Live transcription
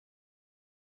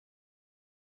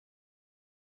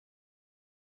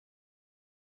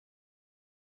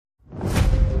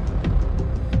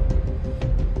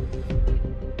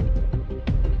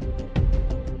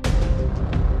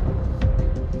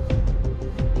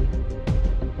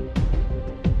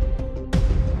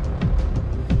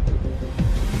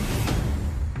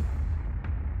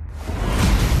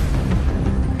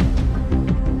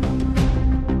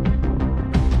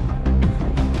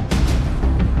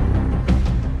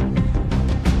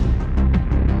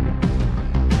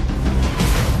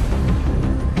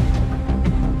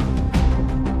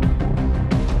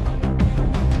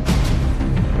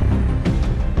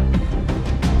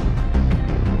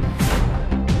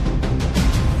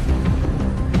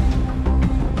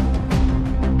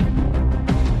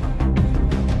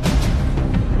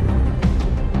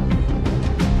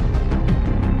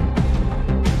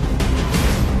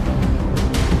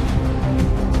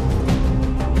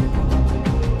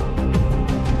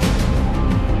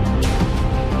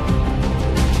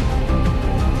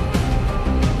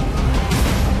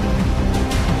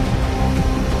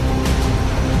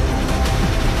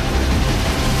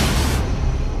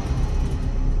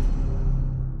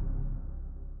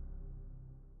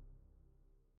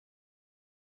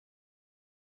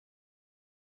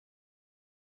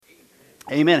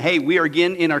Amen. Hey, we are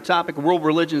again in our topic of world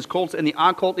religions, cults, and the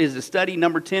occult is the study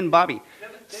number 10, Bobby.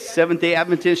 Seventh-day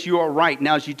Adventist, you are right.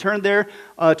 Now, as you turn there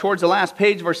towards the last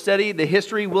page of our study, the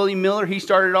history, William Miller, he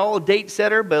started it all, a date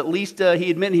setter, but at least he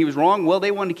admitted he was wrong. Well,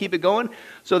 they wanted to keep it going,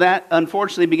 so that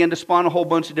unfortunately began to spawn a whole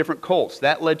bunch of different cults.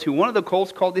 That led to one of the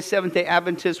cults called the Seventh-day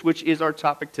Adventist, which is our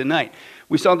topic tonight.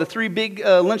 We saw the three big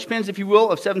linchpins, if you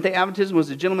will, of Seventh-day Adventism was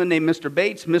a gentleman named Mr.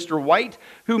 Bates, Mr. White,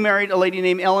 who married a lady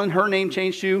named Ellen. Her name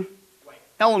changed to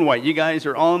Ellen White. You guys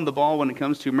are on the ball when it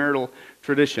comes to marital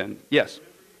tradition. Yes.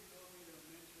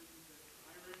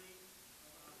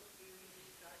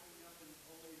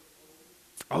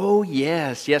 Oh,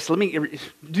 yes. Let me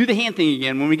do the hand thing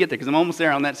again when we get there, because I'm almost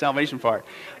there on that salvation part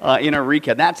in our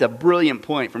recap. That's a brilliant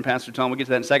point from Pastor Tom. We'll get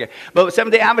to that in a second. But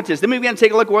Seventh-day Adventists, then we're going to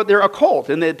take a look at what they're a cult.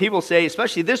 And the people say,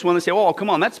 especially this one, they say, oh, come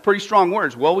on, that's pretty strong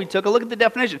words. Well, we took a look at the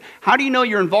definition. How do you know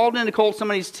you're involved in a cult,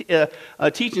 somebody's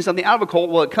teaching something out of a cult?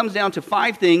 Well, it comes down to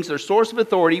five things. Their source of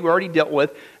authority, we already dealt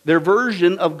with. Their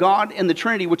version of God and the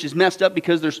Trinity, which is messed up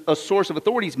because there's a source of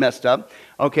authority is messed up.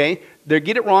 Okay, they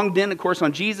get it wrong. Then, of course,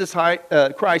 on Jesus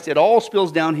Christ, it all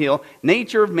spills downhill.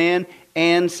 Nature of man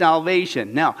and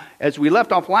salvation. Now, as we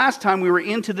left off last time, we were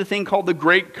into the thing called the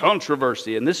Great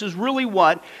Controversy. And this is really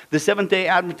what the Seventh-day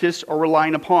Adventists are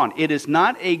relying upon. It is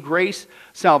not a grace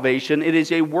salvation. It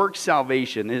is a work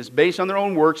salvation. It is based on their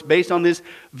own works, based on this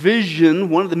vision,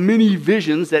 one of the many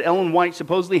visions that Ellen White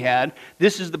supposedly had.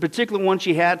 This is the particular one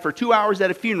she had for 2 hours at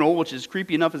a funeral, which is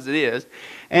creepy enough as it is.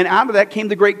 And out of that came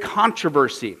the Great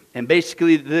Controversy. And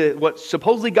basically what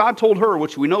supposedly God told her,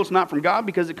 which we know is not from God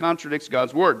because it contradicts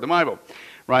God's Word, the Bible,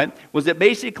 right, was that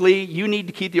basically you need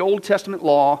to keep the Old Testament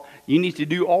law, you need to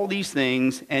do all these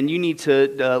things, and you need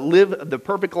to live the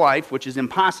perfect life, which is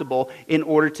impossible, in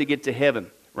order to get to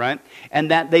heaven, right?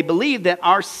 And that they believe that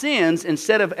our sins,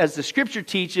 instead of, as the Scripture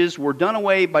teaches, were done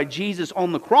away by Jesus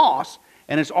on the cross,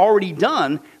 and it's already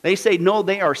done, they say, no,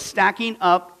 they are stacking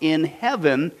up in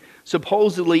heaven,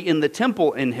 supposedly in the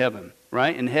temple in heaven.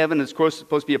 Right? And heaven is, of course,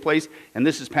 supposed to be a place, and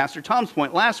this is Pastor Tom's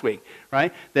point last week,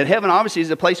 right? That heaven obviously is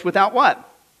a place without what?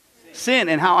 Sin.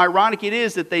 And how ironic it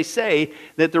is that they say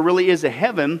that there really is a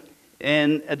heaven,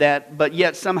 and that, but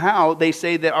yet somehow they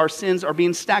say that our sins are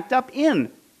being stacked up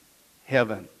in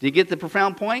heaven. Do you get the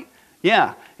profound point?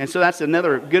 Yeah. And so that's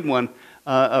another good one,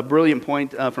 a brilliant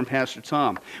point from Pastor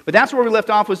Tom. But that's where we left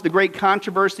off, was the Great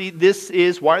Controversy. This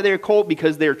is, why are they a cult?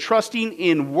 Because they're trusting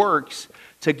in works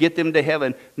to get them to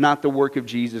heaven, not the work of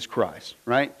Jesus Christ,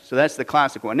 right? So that's the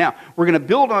classic one. Now, we're going to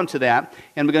build onto that,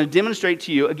 and we're going to demonstrate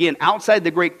to you, again, outside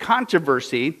the Great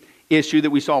Controversy issue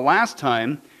that we saw last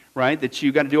time, right, that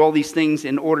you got to do all these things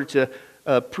in order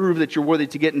to prove that you're worthy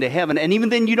to get into heaven. And even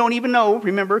then, you don't even know,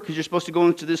 remember, because you're supposed to go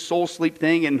into this soul sleep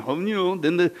thing, and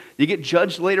then you get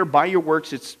judged later by your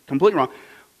works. It's completely wrong.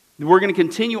 We're going to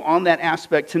continue on that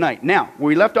aspect tonight. Now, where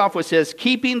we left off, it says,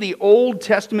 keeping the Old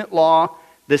Testament law,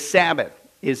 the Sabbath,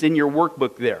 is in your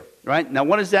workbook there, right? Now,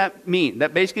 what does that mean?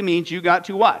 That basically means you got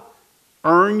to what?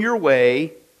 Earn your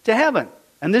way to heaven.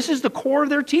 And this is the core of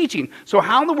their teaching. So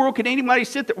how in the world could anybody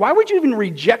sit there? Why would you even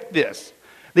reject this?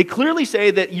 They clearly say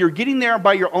that you're getting there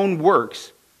by your own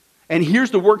works, and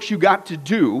here's the works you got to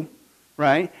do,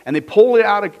 right? And they pull it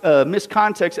out of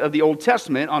miscontext of the Old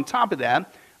Testament on top of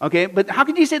that, okay? But how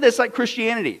could you say that's like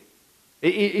Christianity?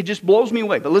 It just blows me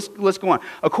away. But let's go on.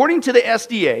 According to the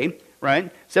SDA,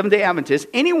 right, Seventh-day Adventists,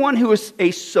 anyone who is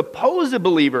a supposed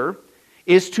believer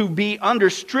is to be under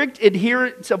strict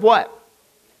adherence of what?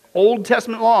 Old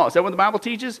Testament law. Is that what the Bible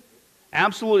teaches?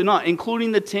 Absolutely not,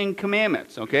 including the Ten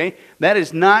Commandments, okay? That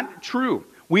is not true.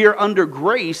 We are under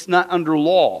grace, not under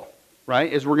law,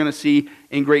 right, as we're going to see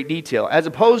in great detail. As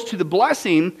opposed to the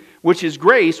blessing, which is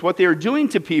grace, what they're doing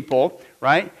to people,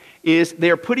 right, is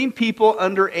they're putting people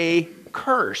under a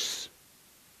curse.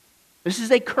 This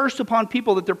is a curse upon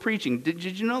people that they're preaching. Did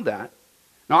you know that?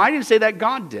 Now, I didn't say that,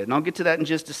 God did, and I'll get to that in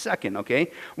just a second,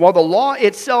 okay? While the law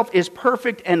itself is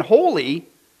perfect and holy,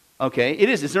 okay, it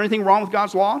is. Is there anything wrong with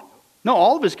God's law? No,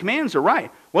 all of His commands are right.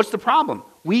 What's the problem?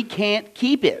 We can't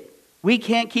keep it. We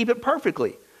can't keep it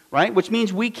perfectly, right? Which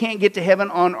means we can't get to heaven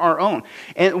on our own.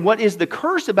 And what is the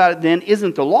curse about it then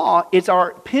isn't the law, it's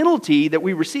our penalty that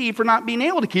we receive for not being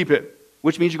able to keep it,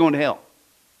 which means you're going to hell.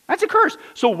 That's a curse.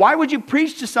 So why would you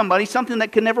preach to somebody something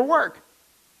that can never work?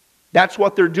 That's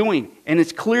what they're doing. And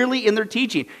it's clearly in their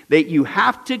teaching that you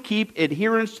have to keep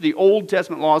adherence to the Old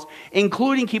Testament laws,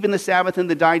 including keeping the Sabbath and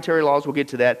the dietary laws. We'll get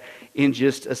to that in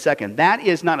just a second. That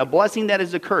is not a blessing, that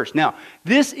is a curse. Now,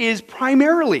 this is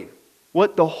primarily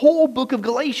what the whole book of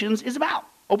Galatians is about.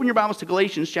 Open your Bibles to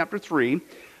Galatians chapter 3,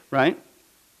 right?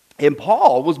 And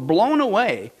Paul was blown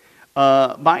away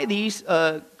by these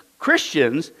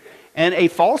Christians And a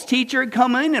false teacher had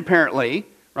come in apparently,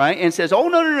 right, and says, oh,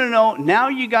 no. Now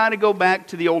you got to go back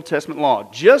to the Old Testament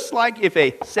law. Just like if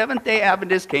a Seventh-day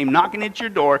Adventist came knocking at your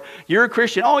door, you're a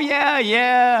Christian. Oh,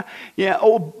 yeah.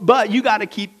 Oh, but you got to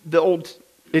keep the old.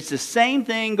 It's the same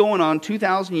thing going on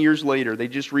 2,000 years later. They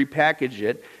just repackage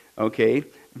it, okay,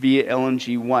 via Ellen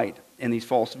G. White and these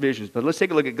false visions. But let's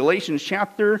take a look at Galatians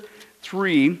chapter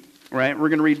 3, right? We're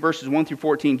going to read verses 1 through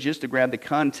 14 just to grab the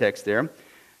context there.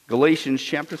 Galatians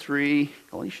chapter 3,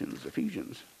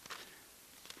 Ephesians.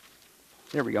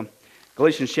 There we go.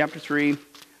 Galatians chapter 3.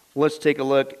 Let's take a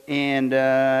look. And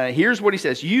here's what he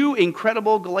says. You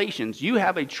incredible Galatians, you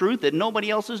have a truth that nobody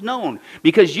else has known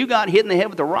because you got hit in the head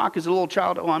with a rock as a little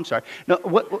child. Oh, I'm sorry. No,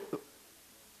 what?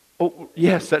 Oh,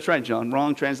 yes, that's right, John.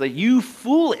 Wrong translation. You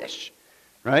foolish,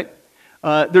 right?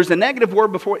 There's a negative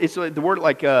word before. It's the word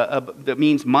like that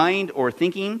means mind or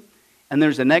thinking. And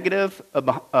there's a negative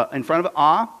in front of it,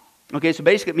 ah. Okay, so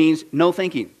basically it means no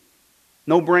thinking,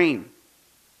 no brain.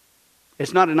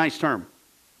 It's not a nice term.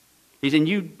 He's in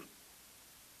you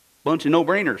bunch of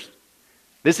no-brainers.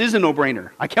 This is a no-brainer.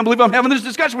 I can't believe I'm having this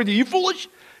discussion with you. You foolish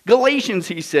Galatians,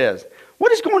 he says.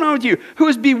 What is going on with you? Who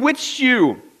has bewitched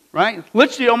you? Right?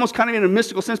 Literally, almost kind of in a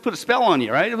mystical sense, put a spell on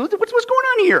you, right? What's going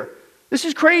on here? This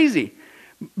is crazy.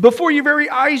 Before your very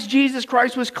eyes, Jesus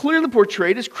Christ was clearly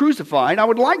portrayed as crucified. I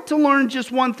would like to learn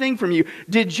just one thing from you.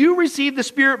 Did you receive the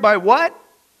Spirit by what?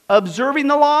 Observing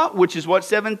the law, which is what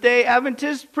Seventh-day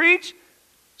Adventists preach.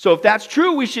 So if that's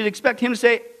true, we should expect him to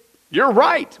say, you're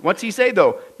right. What's he say,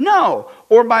 though? No.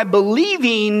 Or by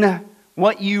believing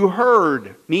what you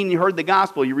heard, meaning you heard the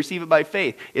gospel, you receive it by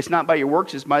faith. It's not by your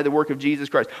works, it's by the work of Jesus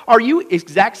Christ. Are you,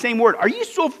 exact same word, are you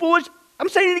so foolish? I'm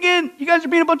saying it again. You guys are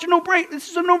being a bunch of no-brainers. This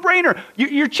is a no-brainer.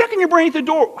 You're checking your brain at the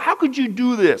door. How could you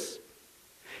do this?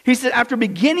 He said, after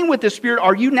beginning with the Spirit,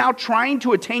 are you now trying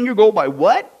to attain your goal by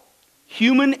what?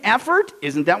 Human effort?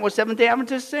 Isn't that what Seventh-day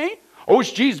Adventists say? Oh,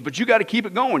 it's Jesus, but you got to keep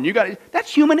it going.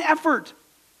 That's human effort.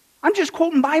 I'm just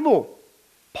quoting Bible.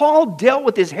 Paul dealt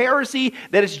with this heresy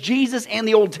that it's Jesus and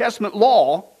the Old Testament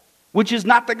law, which is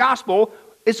not the gospel,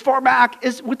 as far back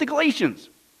as with the Galatians.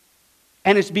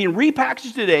 And it's being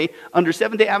repackaged today under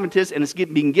Seventh-day Adventists, and it's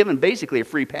being given basically a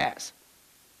free pass.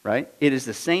 Right? It is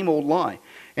the same old lie.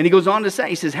 And he goes on to say,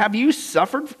 he says, have you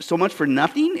suffered so much for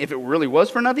nothing, if it really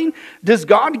was for nothing? Does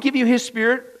God give you his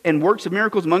Spirit and works of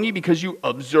miracles among you because you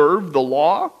observe the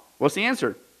law? What's the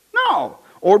answer? No.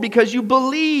 Or because you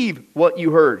believe what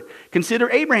you heard. Consider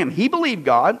Abraham. He believed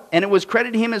God, and it was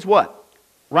credited to him as what?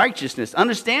 Righteousness.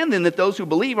 Understand then that those who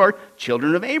believe are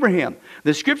children of Abraham.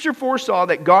 The scripture foresaw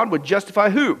that God would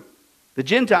justify who? The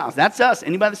Gentiles. That's us.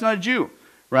 Anybody that's not a Jew.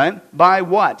 Right? By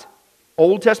what?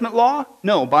 Old Testament law?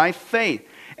 No, by faith.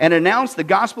 And announced the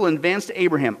gospel in advance to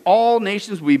Abraham. All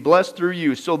nations will be blessed through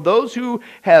you. So those who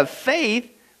have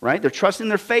faith, right? They're trusting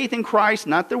their faith in Christ,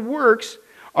 not their works,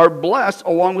 are blessed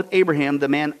along with Abraham, the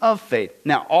man of faith.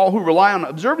 Now, all who rely on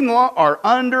observing the law are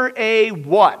under a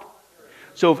what?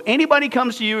 So if anybody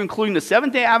comes to you, including the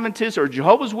Seventh-day Adventist or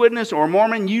Jehovah's Witness or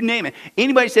Mormon, you name it.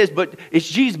 Anybody says, but it's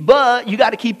Jesus, but you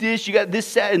got to keep this, you got this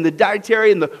set, and the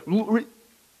dietary, and the...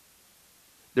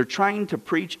 They're trying to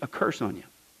preach a curse on you.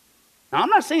 Now, I'm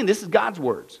not saying this is God's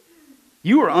words.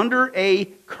 You are under a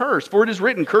curse. For it is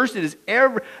written, cursed is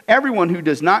everyone who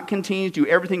does not continue to do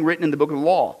everything written in the book of the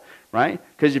law. Right?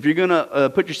 Because if you're going to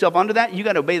put yourself under that, you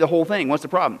got to obey the whole thing. What's the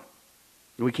problem?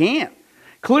 We can't.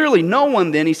 Clearly, no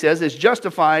one then, he says, is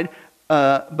justified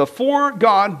before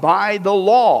God by the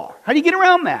law. How do you get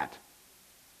around that?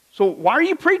 So why are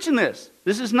you preaching this?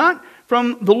 This is not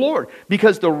from the Lord.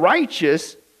 Because the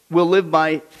righteous will live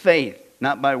by faith,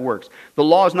 not by works. The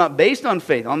law is not based on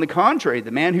faith. On the contrary,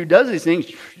 the man who does these things,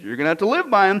 you're going to have to live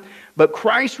by them. But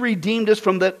Christ redeemed us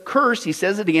from the curse, he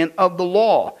says it again, of the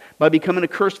law, by becoming a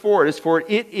curse for us. For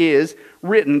it is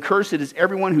written, cursed is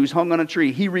everyone who's hung on a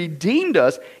tree. He redeemed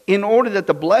us in order that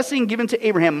the blessing given to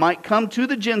Abraham might come to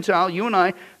the Gentile, you and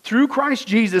I, through Christ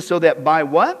Jesus, so that by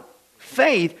what?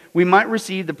 Faith, we might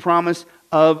receive the promise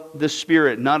of the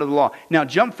Spirit, not of the law. Now,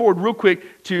 jump forward real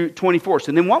quick to 24.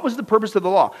 So then what was the purpose of the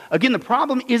law? Again, the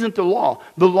problem isn't the law.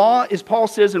 The law, as Paul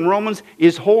says in Romans,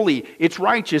 is holy. It's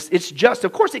righteous. It's just.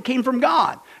 Of course, it came from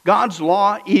God. God's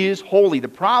law is holy. The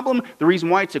problem, the reason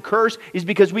why it's a curse, is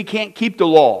because we can't keep the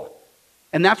law.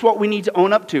 And that's what we need to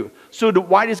own up to. So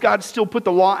why does God still put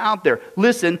the law out there?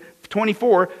 Listen,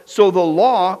 24. So the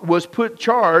law was put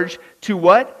charge to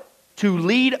what? To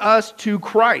lead us to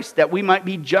Christ, that we might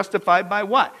be justified by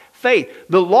what? Faith.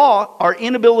 The law, our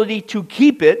inability to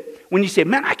keep it, when you say,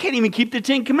 man, I can't even keep the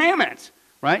 10 Commandments,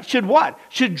 right? Should what?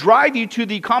 Should drive you to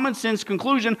the common sense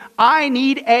conclusion, I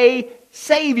need a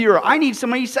Savior. I need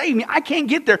somebody to save me. I can't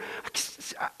get there.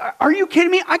 Are you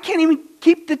kidding me? I can't even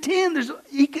keep the 10.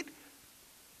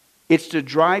 It's to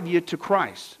drive you to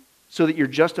Christ so that you're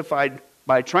justified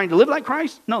by trying to live like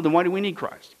Christ? No, then why do we need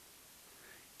Christ?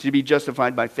 To be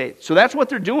justified by faith. So that's what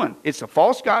they're doing. It's a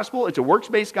false gospel. It's a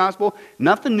works-based gospel.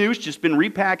 Nothing new. It's just been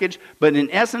repackaged. But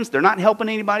in essence, they're not helping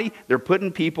anybody. They're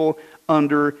putting people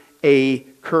under a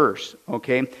curse,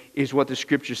 okay, is what the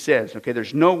scripture says. Okay,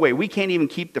 there's no way. We can't even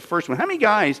keep the first one. How many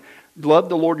guys love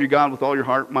the Lord your God with all your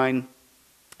heart, mind,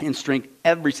 and strength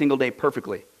every single day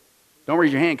perfectly? Don't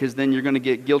raise your hand, because then you're going to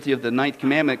get guilty of the 9th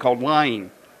commandment called lying.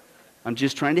 I'm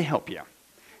just trying to help you.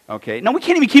 Okay, no, we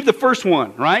can't even keep the first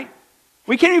one, right?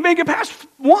 We can't even make it past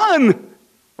 1,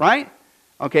 right?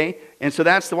 Okay, and so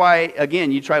that's why,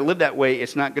 again, you try to live that way,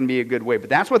 it's not going to be a good way. But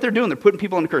that's what they're doing. They're putting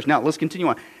people under curse. Now, let's continue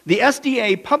on. The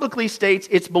SDA publicly states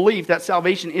its belief that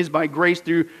salvation is by grace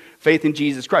through faith in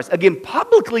Jesus Christ. Again,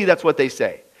 publicly, that's what they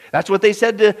say. That's what they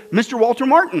said to Mr. Walter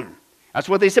Martin. That's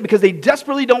what they said, because they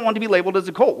desperately don't want to be labeled as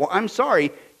a cult. Well, I'm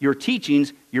sorry, your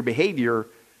teachings, your behavior,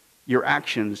 your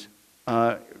actions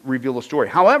reveal the story.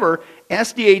 However,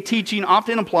 SDA teaching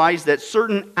often implies that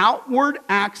certain outward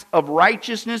acts of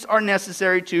righteousness are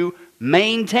necessary to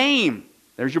maintain,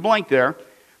 there's your blank there,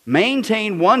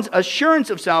 maintain one's assurance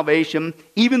of salvation.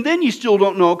 Even then you still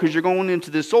don't know, because you're going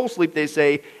into this soul sleep, they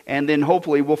say, and then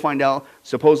hopefully we'll find out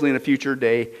supposedly in a future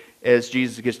day as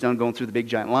Jesus gets done going through the big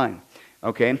giant line.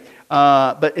 Okay?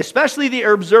 But especially the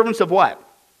observance of what?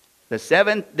 The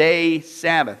 7th-day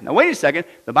Sabbath. Now, wait a second.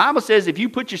 The Bible says if you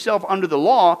put yourself under the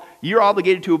law, you're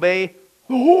obligated to obey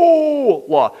the whole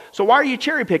law. So why are you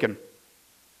cherry picking?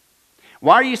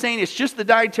 Why are you saying it's just the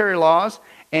dietary laws,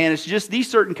 and it's just these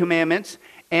certain commandments,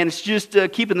 and it's just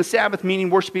keeping the Sabbath, meaning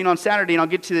worshiping on Saturday? And I'll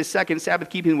get to the second. Sabbath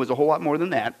keeping was a whole lot more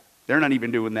than that. They're not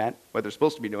even doing that, what they're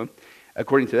supposed to be doing,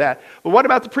 according to that. But what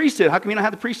about the priesthood? How come you don't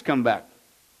have the priest come back?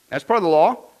 That's part of the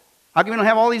law. How come you don't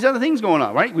have all these other things going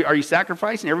on, right? Are you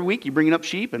sacrificing every week? You bringing up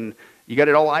sheep, and you got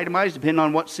it all itemized depending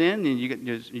on what sin, and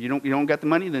you don't got the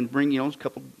money, then bring a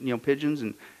couple pigeons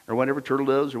or whatever, turtle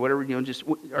doves or whatever. Just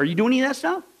are you doing any of that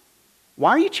stuff?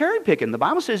 Why are you cherry picking? The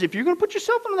Bible says if you're going to put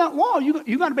yourself under that law, you got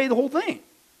to obey the whole thing.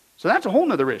 So that's a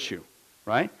whole other issue,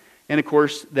 right? And of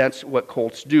course, that's what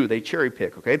cults do. They cherry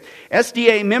pick. Okay,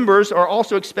 SDA members are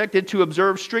also expected to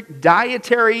observe strict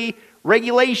dietary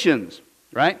regulations,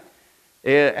 right?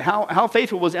 How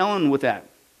faithful was Ellen with that?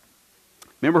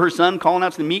 Remember her son calling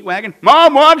out to the meat wagon?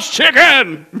 Mom wants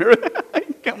chicken!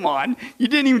 Come on. You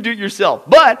didn't even do it yourself.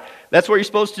 But that's what you're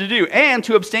supposed to do. And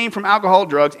to abstain from alcohol,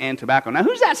 drugs, and tobacco. Now,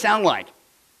 who's that sound like?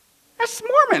 That's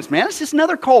Mormons, man. That's just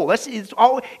another cult.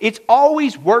 It's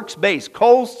always works-based.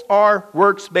 Cults are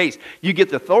works-based. You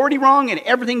get the authority wrong, and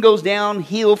everything goes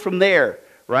downhill from there.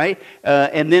 Right?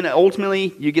 And then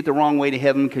ultimately, you get the wrong way to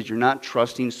heaven because you're not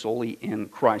trusting solely in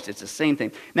Christ. It's the same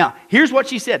thing. Now, here's what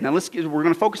she said. Now, we're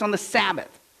going to focus on the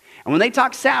Sabbath. And when they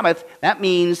talk Sabbath, that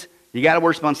means you got to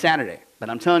worship on Saturday. But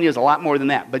I'm telling you, there's a lot more than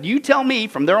that. But you tell me,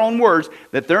 from their own words,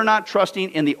 that they're not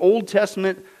trusting in the Old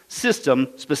Testament system,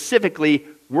 specifically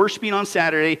worshiping on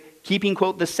Saturday, keeping,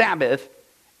 quote, the Sabbath,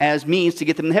 as means to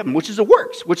get them to heaven, which is a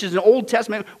works, which is an Old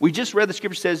Testament. We just read the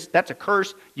scripture says that's a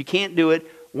curse. You can't do it.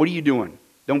 What are you doing?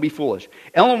 Don't be foolish.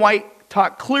 Ellen White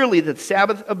taught clearly that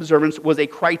Sabbath observance was a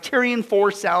criterion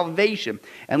for salvation.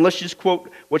 And let's just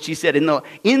quote what she said. In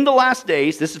the last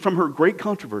days, this is from her great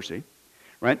controversy,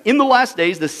 right? In the last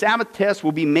days, the Sabbath test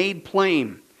will be made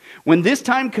plain. When this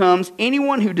time comes,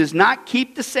 anyone who does not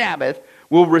keep the Sabbath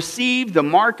will receive the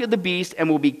mark of the beast and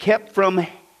will be kept from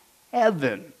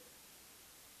heaven.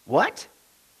 What?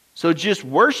 So just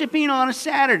worshiping on a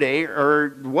Saturday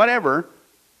or whatever,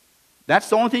 that's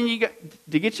the only thing you got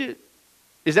to get you?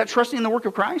 Is that trusting in the work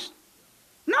of Christ?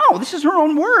 No, this is her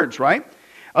own words, right?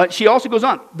 She also goes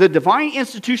on. The divine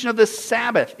institution of the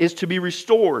Sabbath is to be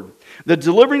restored. The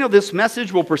delivering of this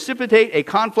message will precipitate a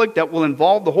conflict that will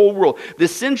involve the whole world. The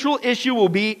central issue will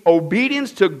be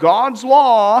obedience to God's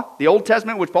law, the Old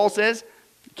Testament, which Paul says,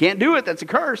 you can't do it, that's a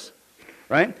curse,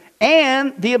 right?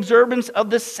 And the observance of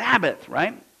the Sabbath,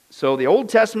 right? So the Old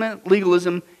Testament,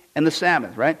 legalism, and the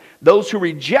Sabbath, right? Those who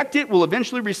reject it will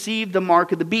eventually receive the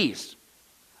mark of the beast.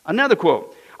 Another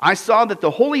quote. I saw that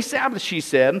the holy Sabbath, she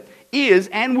said, is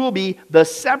and will be the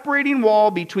separating wall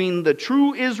between the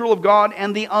true Israel of God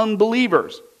and the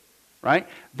unbelievers, right?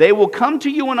 They will come to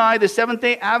you and I, the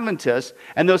Seventh-day Adventists,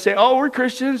 and they'll say, oh, we're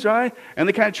Christians, right? And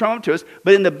they kind of trump to us.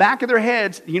 But in the back of their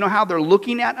heads, you know how they're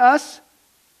looking at us?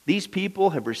 These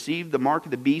people have received the mark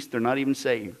of the beast. They're not even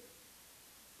saved.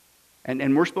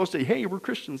 And we're supposed to say, hey, we're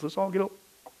Christians. Let's all get up.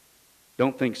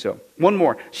 Don't think so. One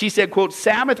more. She said, quote,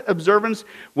 Sabbath observance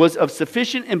was of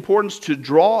sufficient importance to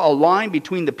draw a line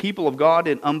between the people of God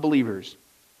and unbelievers.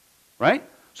 Right?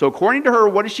 So according to her,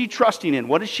 what is she trusting in?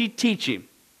 What is she teaching?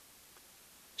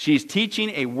 She's teaching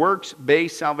a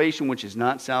works-based salvation, which is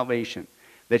not salvation.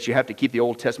 That you have to keep the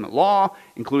Old Testament law,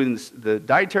 including the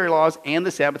dietary laws and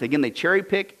the Sabbath. Again, they cherry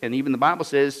pick, and even the Bible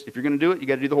says, if you're going to do it, you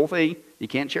got to do the whole thing. You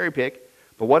can't cherry pick.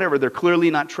 But whatever, they're clearly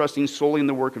not trusting solely in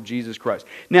the work of Jesus Christ.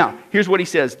 Now, here's what he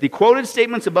says. The quoted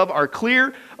statements above are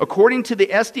clear. According to the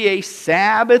SDA,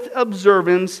 Sabbath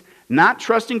observance, not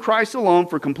trusting Christ alone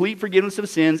for complete forgiveness of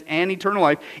sins and eternal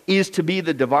life, is to be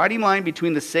the dividing line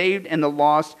between the saved and the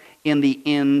lost in the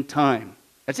end time.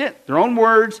 That's it. Their own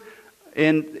words,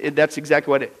 and that's exactly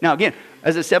what it is. Now, again,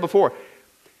 as I said before,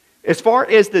 as far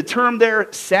as the term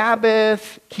there,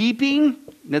 Sabbath keeping,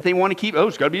 that they want to keep,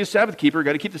 it's got to be a Sabbath keeper,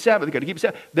 got to keep the Sabbath, got to keep the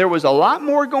Sabbath. There was a lot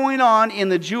more going on in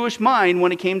the Jewish mind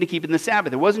when it came to keeping the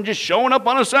Sabbath. It wasn't just showing up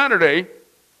on a Saturday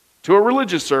to a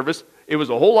religious service. It was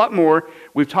a whole lot more.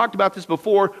 We've talked about this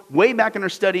before, way back in our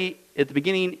study at the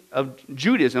beginning of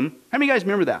Judaism. How many of you guys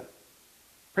remember that?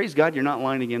 Praise God, you're not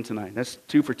lying again tonight. That's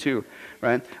 2 for 2,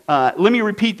 right? Let me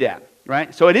repeat that,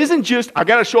 right? So it isn't just, I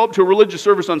got to show up to a religious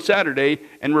service on Saturday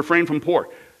and refrain from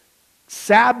pork.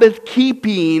 Sabbath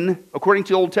keeping, according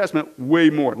to the Old Testament, way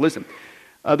more. Listen,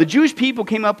 the Jewish people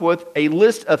came up with a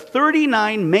list of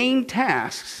 39 main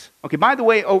tasks. Okay, by the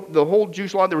way, the whole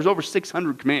Jewish law, there was over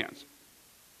 600 commands,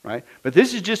 right? But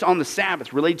this is just on the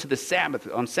Sabbath, related to the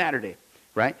Sabbath on Saturday,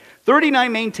 right?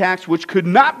 39 main tasks which could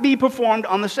not be performed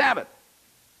on the Sabbath.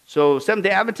 So,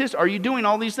 Seventh-day Adventists, are you doing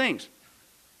all these things?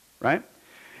 Right?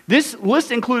 This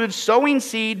list included sowing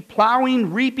seed,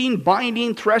 plowing, reaping,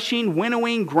 binding, threshing,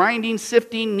 winnowing, grinding,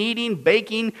 sifting, kneading,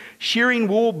 baking, shearing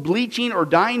wool, bleaching or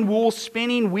dyeing wool,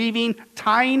 spinning, weaving,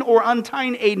 tying or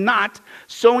untying a knot,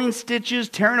 sewing stitches,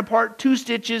 tearing apart 2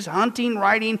 stitches, hunting,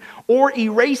 writing, or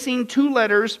erasing 2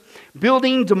 letters,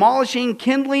 building, demolishing,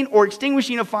 kindling or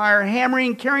extinguishing a fire,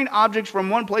 hammering, carrying objects from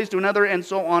one place to another, and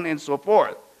so on and so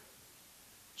forth.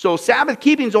 So Sabbath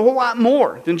keeping is a whole lot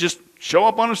more than just show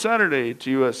up on a Saturday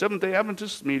to a Seventh-day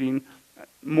Adventist meeting.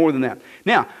 More than that.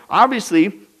 Now,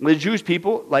 obviously, the Jewish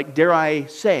people, like dare I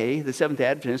say, the Seventh-day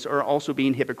Adventists are also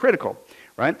being hypocritical,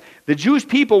 right? The Jewish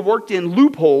people worked in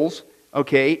loopholes,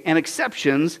 okay, and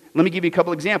exceptions. Let me give you a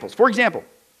couple examples. For example,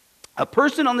 a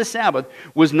person on the Sabbath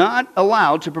was not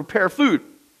allowed to prepare food,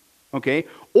 okay,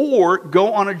 or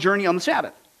go on a journey on the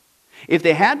Sabbath. If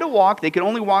they had to walk, they could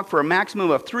only walk for a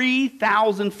maximum of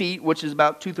 3,000 feet, which is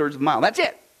about 2/3 of a mile. That's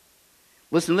it.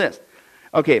 Listen to this.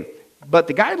 Okay, but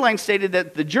the guidelines stated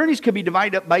that the journeys could be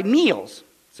divided up by meals.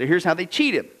 So here's how they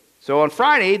cheated. So on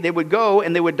Friday, they would go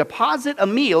and they would deposit a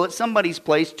meal at somebody's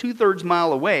place 2/3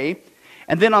 mile away.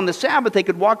 And then on the Sabbath, they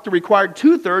could walk the required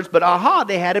 2/3, but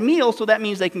they had a meal, so that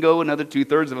means they can go another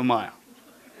 2/3 of a mile.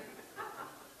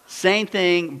 Same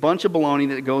thing, bunch of baloney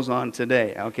that goes on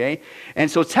today, okay?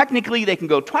 And so technically they can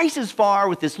go twice as far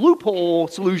with this loophole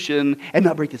solution and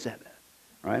not break the Sabbath,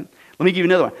 right? Let me give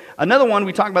you another one. Another one,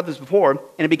 we talked about this before,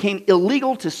 and it became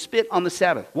illegal to spit on the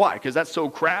Sabbath. Why? Because that's so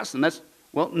crass and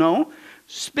well, no.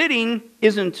 Spitting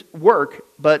isn't work,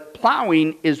 but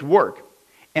plowing is work.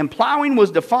 And plowing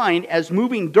was defined as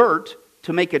moving dirt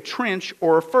to make a trench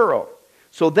or a furrow.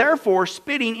 So therefore,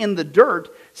 spitting in the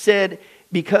dirt said,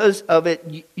 because of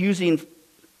it using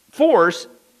force,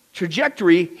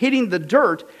 trajectory, hitting the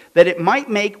dirt, that it might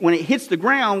make, when it hits the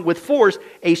ground with force,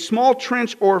 a small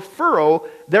trench or furrow,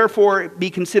 therefore be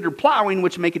considered plowing,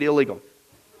 which make it illegal.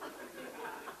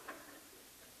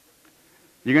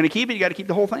 You're going to keep it, you got to keep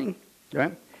the whole thing.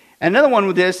 Right? And another one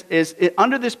with this is,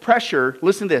 under this pressure,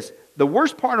 listen to this, the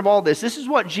worst part of all this is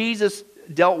what Jesus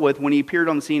dealt with when he appeared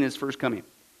on the scene in his first coming.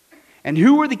 And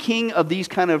who were the king of these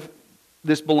kind of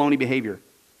this baloney behavior?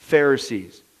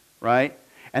 Pharisees, right?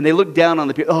 And they looked down on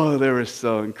the people. Oh, they were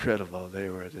so incredible. They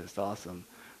were just awesome,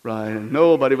 right? And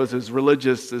nobody was as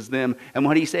religious as them. And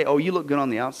what did he say? Oh, you look good on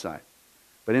the outside,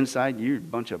 but inside you're a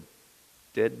bunch of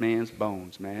dead man's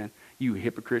bones, man. You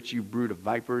hypocrites, you brood of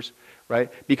vipers, right?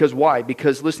 Because why?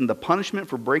 Because listen, the punishment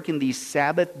for breaking these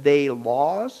Sabbath day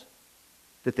laws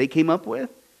that they came up with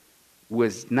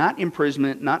was not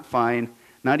imprisonment, not fine,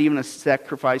 not even a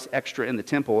sacrifice extra in the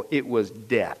temple. It was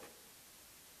death.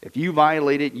 If you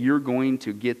violate it, you're going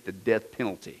to get the death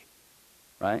penalty.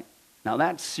 Right? Now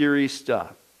that's serious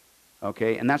stuff.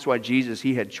 Okay? And that's why Jesus,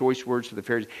 he had choice words for the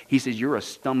Pharisees. He says, you're a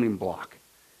stumbling block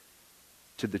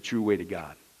to the true way to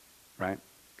God. Right?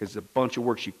 Because it's a bunch of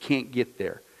works. You can't get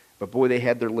there. But boy, they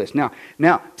had their list. Now,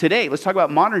 today, let's talk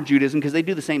about modern Judaism because they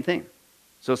do the same thing.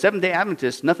 So Seventh-day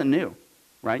Adventists, nothing new.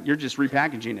 Right? You're just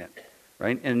repackaging it.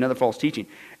 right? And another false teaching.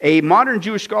 A modern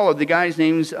Jewish scholar, the guy's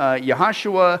name's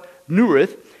Yehoshua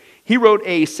Neurath, he wrote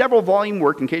a several-volume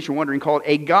work, in case you're wondering, called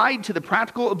A Guide to the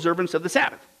Practical Observance of the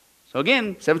Sabbath. So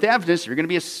again, Seventh-day Adventist, you're going to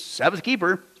be a Sabbath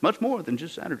keeper. It's much more than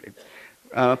just Saturday.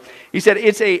 He said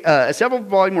it's a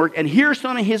several-volume work, and here's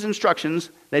some of his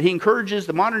instructions that he encourages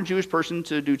the modern Jewish person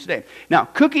to do today. Now,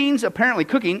 apparently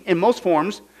cooking in most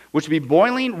forms, which would be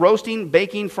boiling, roasting,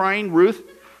 baking, frying,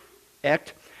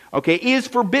 is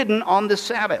forbidden on the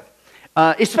Sabbath,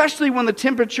 especially when the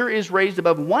temperature is raised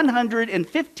above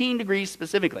 115 degrees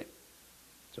specifically.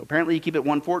 So apparently you keep it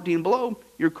 114 below,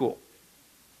 you're cool.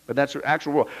 But that's the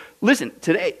actual rule. Listen,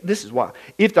 today, this is wild.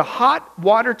 If the hot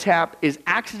water tap is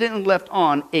accidentally left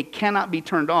on, it cannot be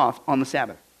turned off on the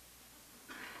Sabbath.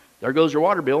 There goes your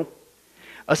water bill.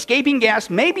 Escaping gas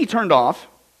may be turned off,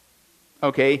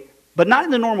 okay, but not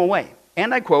in the normal way.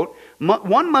 And I quote,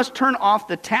 one must turn off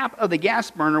the tap of the gas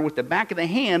burner with the back of the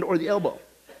hand or the elbow.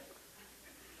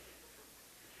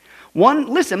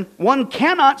 One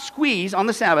cannot squeeze on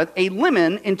the Sabbath a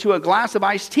lemon into a glass of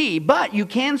iced tea, but you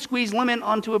can squeeze lemon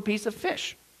onto a piece of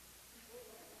fish.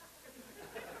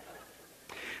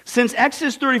 Since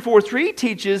Exodus 34:3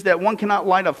 teaches that one cannot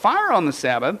light a fire on the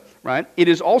Sabbath, right, it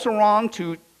is also wrong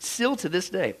still to this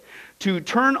day, to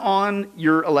turn on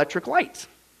your electric lights.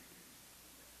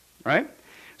 Right?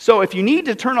 So if you need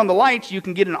to turn on the lights, you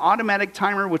can get an automatic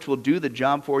timer which will do the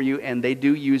job for you, and they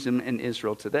do use them in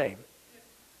Israel today.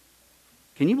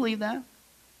 Can you believe that?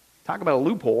 Talk about a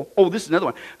loophole. Oh, this is another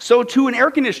one. So too an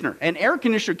air conditioner. An air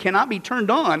conditioner cannot be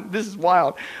turned on, this is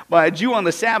wild, by a Jew on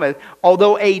the Sabbath,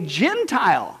 although a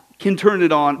Gentile can turn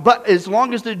it on, but as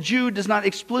long as the Jew does not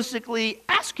explicitly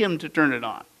ask him to turn it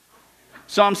on.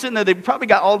 So I'm sitting there, they've probably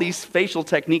got all these facial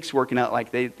techniques working out, like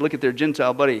they look at their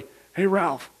Gentile buddy, hey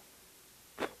Ralph.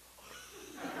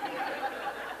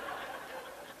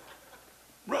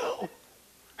 Ralph.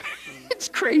 It's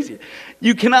crazy.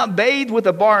 You cannot bathe with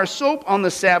a bar of soap on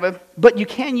the Sabbath, but you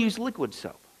can use liquid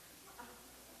soap.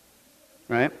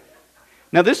 Right?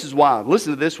 Now this is wild.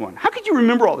 Listen to this one. How could you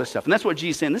remember all this stuff? And that's what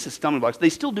Jesus is saying. This is stumbling blocks. They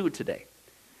still do it today.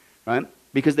 Right?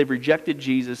 Because they've rejected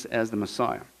Jesus as the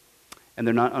Messiah. And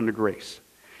they're not under grace.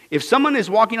 If someone is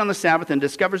walking on the Sabbath and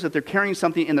discovers that they're carrying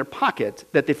something in their pocket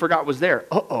that they forgot was there,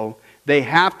 they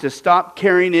have to stop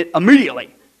carrying it immediately.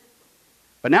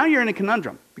 But now you're in a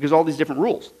conundrum because of all these different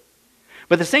rules.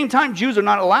 But at the same time, Jews are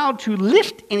not allowed to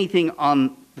lift anything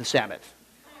on the Sabbath.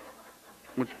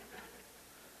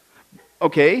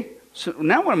 Okay, so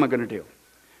now what am I going to do?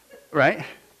 Right?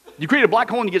 You create a black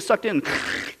hole and you get sucked in.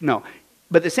 No.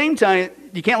 But at the same time,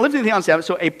 you can't lift anything on Sabbath.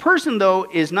 So a person, though,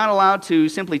 is not allowed to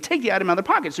simply take the item out of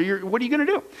their pocket. So what are you going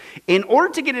to do? In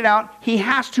order to get it out, he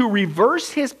has to reverse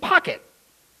his pocket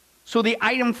so the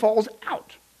item falls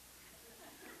out.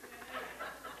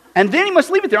 And then he must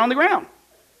leave it there on the ground.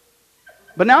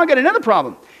 But now I got another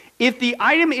problem. If the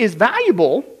item is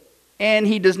valuable and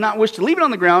he does not wish to leave it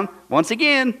on the ground, once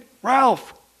again,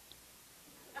 Ralph.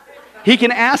 He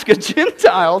can ask a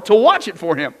Gentile to watch it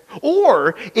for him.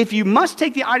 Or if you must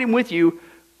take the item with you,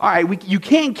 all right, you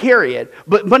can carry it,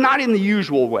 but not in the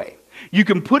usual way. You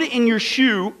can put it in your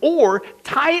shoe or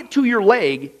tie it to your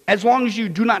leg as long as you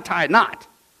do not tie a knot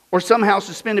or somehow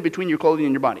suspend it between your clothing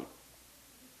and your body.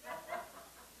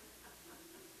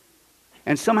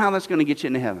 And somehow that's going to get you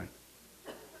into heaven.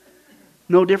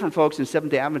 No different, folks, than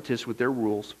Seventh-day Adventists with their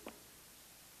rules.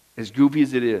 As goofy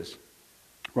as it is.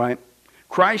 Right?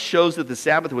 Christ shows that the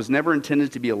Sabbath was never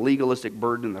intended to be a legalistic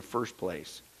burden in the first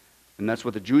place. And that's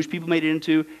what the Jewish people made it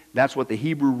into. That's what the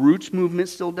Hebrew roots movement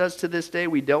still does to this day.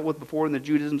 We dealt with before in the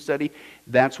Judaism study.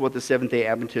 That's what the Seventh-day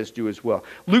Adventists do as well.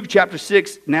 Luke chapter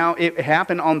 6, now it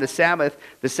happened on the Sabbath,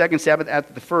 the second Sabbath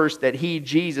after the first, that he,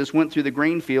 Jesus, went through the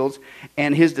grain fields,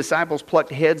 and his disciples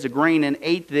plucked heads of grain and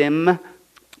ate them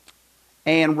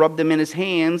and rubbed them in his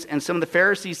hands. And some of the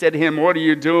Pharisees said to him, what are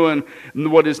you doing?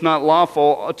 What is not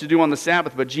lawful to do on the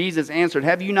Sabbath? But Jesus answered,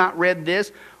 have you not read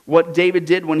this? What David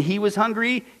did when he was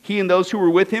hungry, he and those who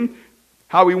were with him,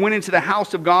 how he went into the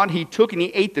house of God, he took and he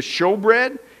ate the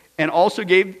showbread, and also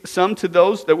gave some to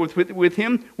those that were with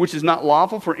him, which is not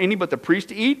lawful for any but the priest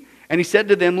to eat. And he said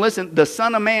to them, listen, the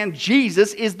Son of Man,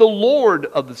 Jesus, is the Lord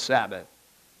of the Sabbath.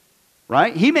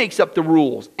 Right? He makes up the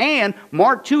rules. And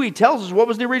Mark 2, he tells us what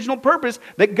was the original purpose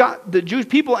that got the Jewish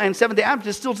people and Seventh-day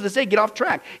Adventists still to this day get off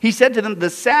track. He said to them, the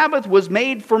Sabbath was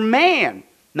made for man,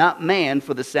 not man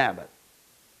for the Sabbath.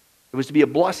 It was to be a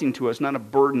blessing to us, not a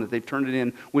burden that they've turned it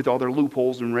in with all their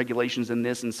loopholes and regulations and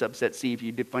this and subset C. If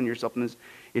you define yourself in this,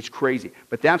 it's crazy.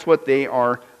 But that's what they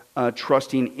are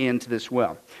trusting into this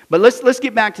well. But let's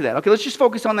get back to that. Okay, let's just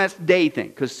focus on that day thing.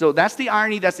 Because so that's the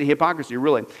irony, that's the hypocrisy,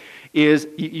 really. is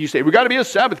you say, we got to be a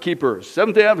Sabbath keepers.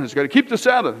 Seventh-day Adventists got to keep the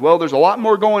Sabbath. Well, there's a lot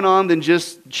more going on than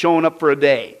just showing up for a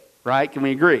day, right? Can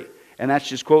we agree? And that's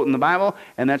just quoting the Bible,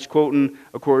 and that's quoting,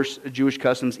 of course, Jewish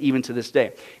customs even to this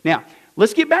day. Now,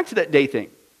 let's get back to that day thing,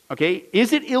 okay?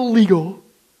 Is it illegal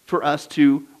for us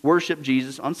to worship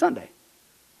Jesus on Sunday?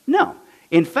 No.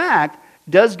 In fact,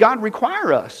 does God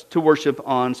require us to worship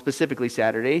on specifically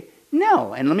Saturday?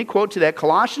 No. And let me quote to that.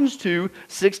 Colossians 2,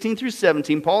 16 through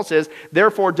 17, Paul says,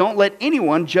 therefore don't let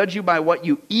anyone judge you by what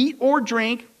you eat or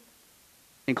drink,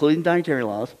 including dietary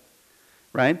laws,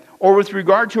 right? Or with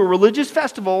regard to religious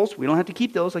festivals, we don't have to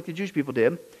keep those like the Jewish people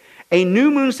did, a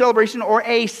new moon celebration, or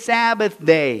a Sabbath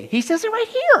day. He says it right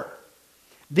here.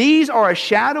 These are a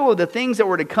shadow of the things that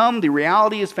were to come. The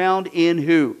reality is found in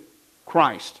who?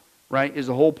 Christ, right, is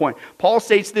the whole point. Paul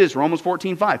states this, Romans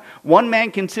 14:5. One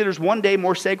man considers one day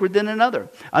more sacred than another.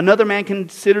 Another man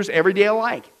considers every day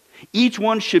alike. Each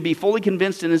one should be fully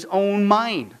convinced in his own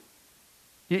mind.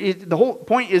 The whole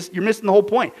point is, you're missing the whole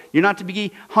point. You're not to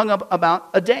be hung up about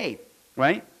a day,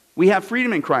 right? We have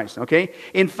freedom in Christ, okay?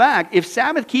 In fact, if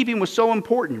Sabbath keeping was so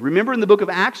important, remember in the book of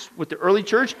Acts with the early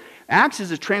church, Acts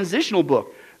is a transitional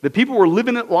book. The people were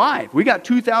living it live. We got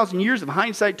 2,000 years of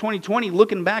hindsight 2020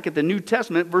 looking back at the New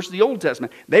Testament versus the Old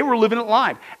Testament. They were living it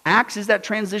live. Acts is that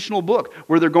transitional book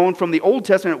where they're going from the Old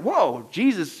Testament, whoa,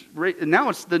 Jesus, now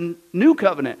it's the New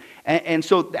Covenant. And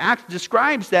so Acts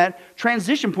describes that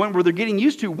transition point where they're getting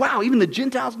used to, wow, even the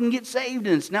Gentiles can get saved,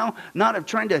 and it's now not of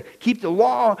trying to keep the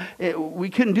law. We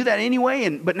couldn't do that anyway,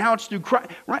 but now it's through Christ,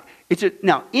 right?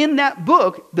 Now, in that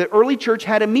book, the early church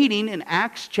had a meeting in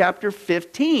Acts chapter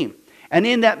 15. And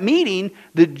in that meeting,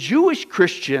 the Jewish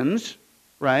Christians,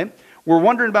 right, were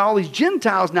wondering about all these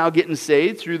Gentiles now getting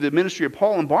saved through the ministry of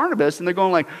Paul and Barnabas. And they're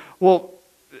going like, well,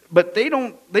 but they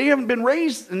haven't been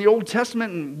raised in the Old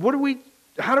Testament. And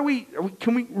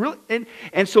can we really?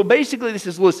 And so basically this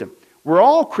is, listen, we're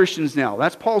all Christians now.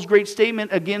 That's Paul's great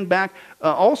statement again back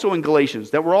also in Galatians,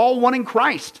 that we're all one in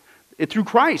Christ. Through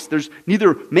Christ. There's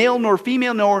neither male nor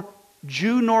female, nor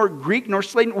Jew nor Greek nor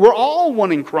slave. We're all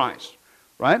one in Christ.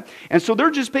 Right? And so they're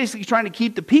just basically trying to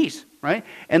keep the peace, right?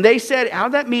 And they said, out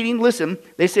of that meeting, listen,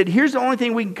 they said, here's the only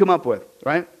thing we can come up with,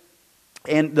 right?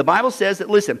 And the Bible says that,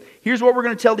 listen, here's what we're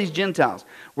going to tell these Gentiles.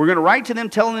 We're going to write to them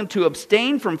telling them to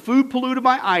abstain from food polluted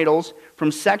by idols,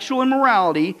 from sexual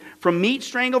immorality, from meat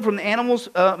strangled from the animals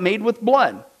made with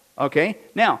blood. Okay?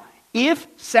 Now, if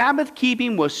Sabbath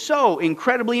keeping was so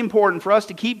incredibly important for us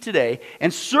to keep today,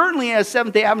 and certainly as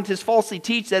Seventh-day Adventists falsely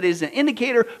teach that is an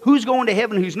indicator who's going to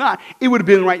heaven and who's not, it would have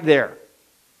been right there.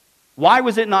 Why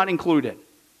was it not included?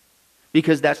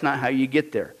 Because that's not how you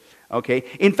get there. Okay?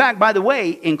 In fact, by the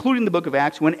way, including the book of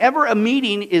Acts, whenever a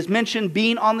meeting is mentioned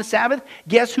being on the Sabbath,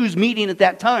 guess who's meeting at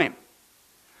that time?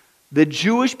 The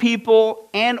Jewish people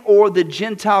and or the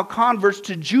Gentile converts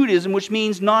to Judaism, which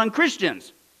means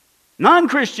non-Christians.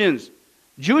 Non-Christians,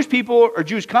 Jewish people or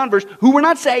Jewish converts who were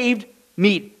not saved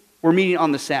were meeting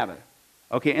on the Sabbath,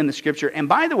 okay, in the Scripture. And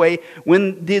by the way,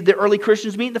 when did the early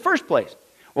Christians meet in the first place?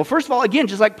 Well, first of all, again,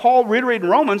 just like Paul reiterated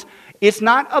in Romans, it's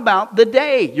not about the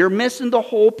day. You're missing the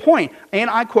whole point.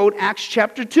 And I quote Acts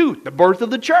chapter 2, the birth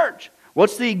of the church.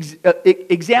 What's the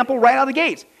example right out of the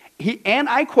gates? And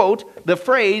I quote the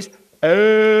phrase,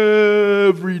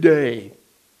 every day.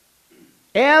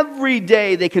 Every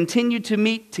day they continued to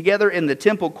meet together in the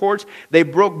temple courts. They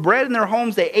broke bread in their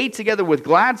homes. They ate together with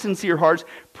glad, sincere hearts,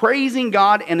 praising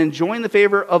God and enjoying the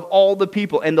favor of all the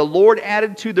people. And the Lord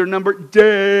added to their number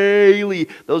daily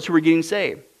those who were getting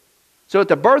saved. So at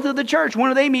the birth of the church,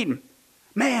 when are they meeting?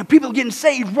 Man, people are getting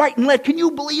saved right and left. Can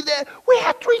you believe that? We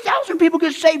had 3,000 people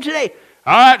get saved today.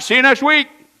 All right, see you next week.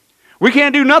 We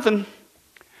can't do nothing.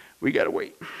 We got to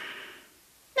wait.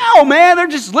 No, man, they're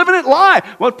just living it live.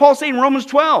 What Paul's saying in Romans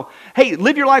 12. Hey,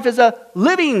 live your life as a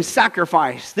living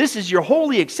sacrifice. This is your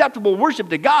holy, acceptable worship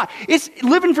to God. It's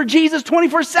living for Jesus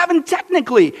 24/7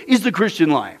 technically is the Christian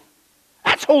life.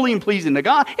 That's holy and pleasing to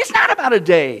God. It's not about a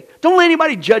day. Don't let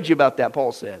anybody judge you about that,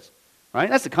 Paul says. Right?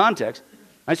 That's the context.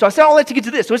 Right? So I said all that to get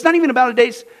to this. So it's not even about a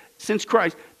day since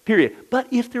Christ, period. But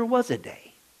if there was a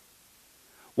day,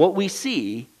 what we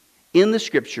see in the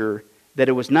Scripture, that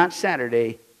it was not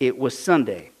Saturday, it was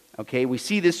Sunday. Okay, we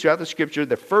see this throughout the Scripture,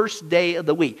 the first day of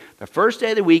the week. The first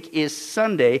day of the week is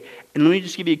Sunday. And let me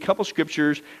just give you a couple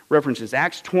Scriptures references.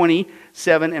 Acts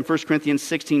 20:7 and 1 Corinthians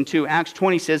 16:2. Acts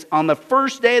 20 says, on the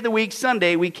first day of the week,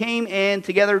 Sunday, we came in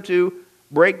together to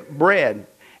break bread.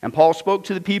 And Paul spoke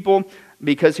to the people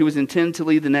because he was intended to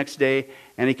leave the next day,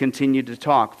 and he continued to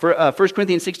talk. For 1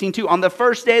 Corinthians 16:2, on the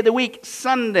first day of the week,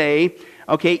 Sunday,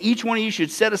 Okay, each one of you should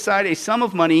set aside a sum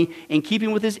of money in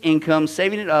keeping with his income,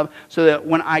 saving it up, so that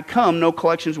when I come, no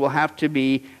collections will have to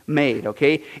be made.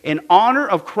 Okay, in honor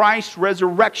of Christ's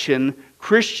resurrection,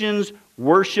 Christians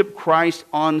worship Christ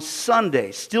on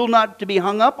Sunday. Still not to be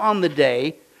hung up on the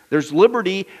day. There's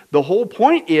liberty. The whole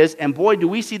point is, and boy, do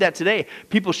we see that today.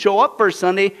 People show up for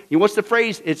Sunday. You know, what's the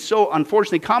phrase? It's so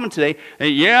unfortunately common today. Hey,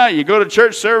 yeah, you go to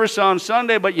church service on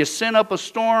Sunday, but you sin up a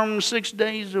storm 6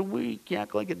 days a week. You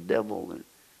act like a devil,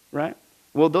 right?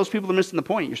 Well, those people are missing the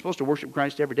point. You're supposed to worship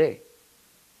Christ every day,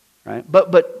 right?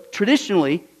 But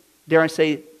traditionally, dare I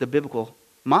say, the biblical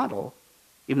model,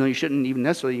 even though you shouldn't even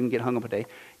necessarily even get hung up a day,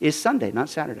 is Sunday, not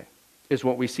Saturday. Is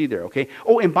what we see there, okay?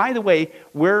 Oh, and by the way,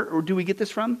 where do we get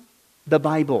this from? The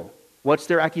Bible. What's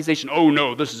their accusation? Oh,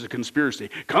 no, this is a conspiracy.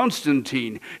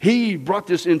 Constantine, he brought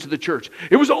this into the church.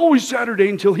 It was always Saturday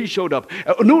until he showed up.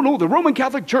 No, the Roman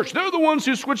Catholic Church, they're the ones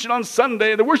who switched it on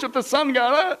Sunday. They worship the sun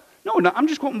god. No, I'm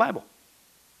just quoting Bible.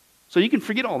 So you can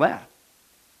forget all that,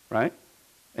 right?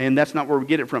 And that's not where we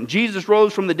get it from. Jesus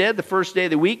rose from the dead the first day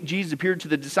of the week. Jesus appeared to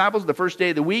the disciples the first day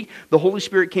of the week. The Holy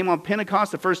Spirit came on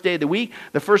Pentecost the first day of the week.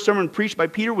 The first sermon preached by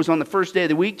Peter was on the first day of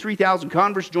the week. 3,000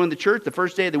 converts joined the church the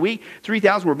first day of the week.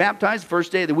 3,000 were baptized the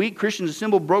first day of the week. Christians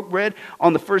assembled, broke bread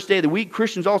on the first day of the week.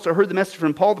 Christians also heard the message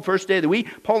from Paul the first day of the week.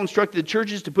 Paul instructed the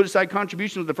churches to put aside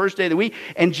contributions the first day of the week.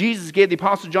 And Jesus gave the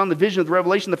Apostle John the vision of the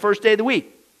Revelation the first day of the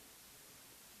week.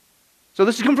 So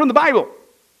this is coming from the Bible.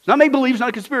 It's not make-believe, it's not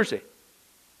a conspiracy.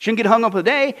 Shouldn't get hung up a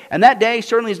day, and that day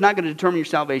certainly is not going to determine your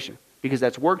salvation, because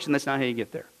that's works and that's not how you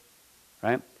get there.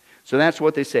 Right? So that's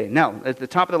what they say. Now, at the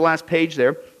top of the last page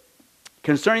there,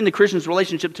 concerning the Christian's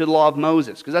relationship to the law of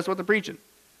Moses, because that's what they're preaching.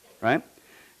 Right?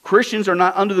 Christians are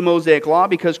not under the Mosaic law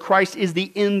because Christ is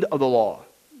the end of the law.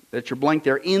 That's your blank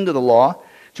there, end of the law,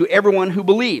 to everyone who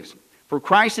believes. For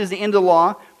Christ is the end of the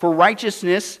law, for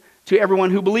righteousness to everyone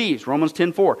who believes. Romans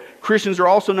 10:4. Christians are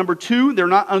also, number 2, they're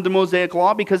not under the Mosaic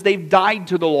law because they've died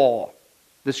to the law.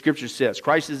 The Scripture says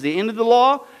Christ is the end of the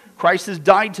law. Christ has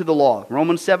died to the law.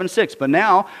 Romans 7:6. But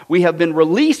now we have been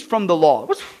released from the law.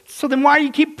 So then why do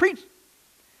you keep preaching?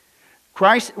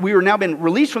 Christ, we are now been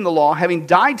released from the law, having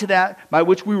died to that by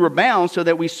which we were bound, so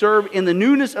that we serve in the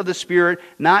newness of the Spirit,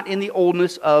 not in the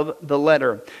oldness of the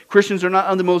letter. Christians are not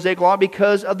under the Mosaic law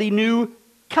because of the new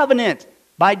covenant.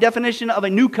 By definition of a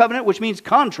new covenant, which means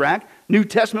contract, New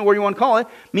Testament, whatever you want to call it,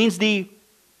 means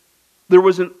there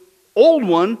was an old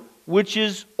one, which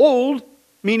is old,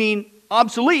 meaning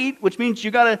obsolete, which means you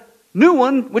got a new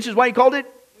one, which is why he called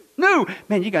it new.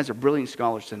 Man, you guys are brilliant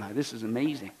scholars tonight. This is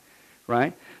amazing,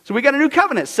 right? So we got a new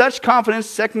covenant. Such confidence,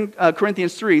 2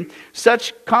 Corinthians 3,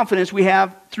 such confidence we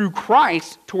have through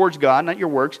Christ towards God, not your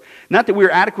works. Not that we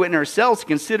are adequate in ourselves to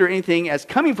consider anything as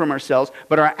coming from ourselves,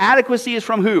 but our adequacy is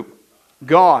from who?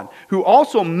 God, who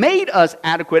also made us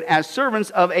adequate as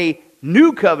servants of a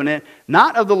new covenant,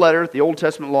 not of the letter, the Old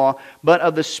Testament law, but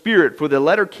of the Spirit. For the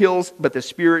letter kills, but the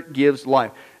Spirit gives life.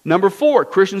 Number 4,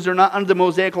 Christians are not under the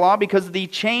Mosaic law because of the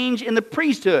change in the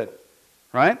priesthood.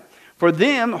 Right? For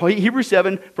them, Hebrews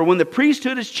 7, for when the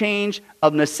priesthood is changed,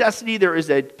 of necessity there is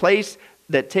a place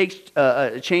that takes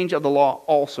a change of the law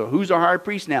also. Who's our high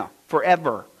priest now?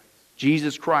 Forever.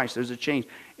 Jesus Christ. There's a change.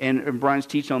 And Brian's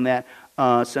teaching on that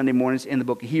Sunday mornings in the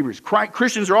book of Hebrews.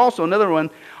 Christians are also, another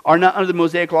one, are not under the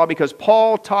Mosaic law because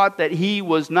Paul taught that he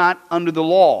was not under the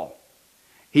law.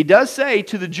 He does say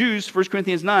to the Jews, 1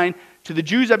 Corinthians 9, to the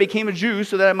Jews I became a Jew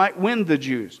so that I might win the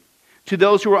Jews. To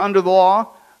those who are under the law,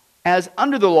 as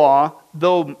under the law,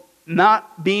 though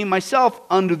not being myself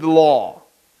under the law.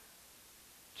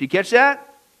 Did you catch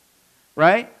that?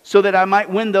 Right? So that I might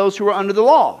win those who are under the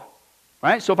law.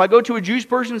 Right? So if I go to a Jewish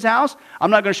person's house, I'm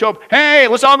not going to show up, hey,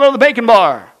 let's all go to the bacon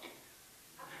bar.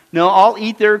 No, I'll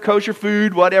eat their kosher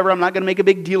food, whatever. I'm not going to make a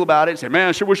big deal about it. Say, man,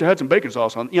 I sure wish I had some bacon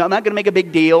sauce on. I'm not going to make a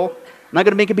big deal. I'm not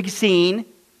going to make a big scene.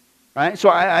 Right? So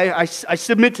I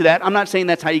submit to that. I'm not saying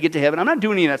that's how you get to heaven. I'm not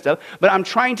doing any of that stuff. But I'm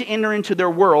trying to enter into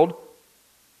their world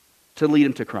to lead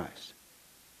them to Christ.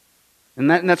 And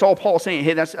that's all Paul's saying.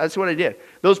 Hey, that's what I did.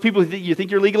 Those people, you think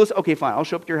you're legalists? Okay, fine. I'll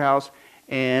show up at your house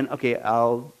and, okay,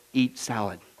 I'll eat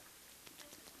salad.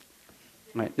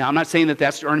 Right. Now, I'm not saying that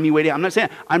that's earning me way down. I'm not saying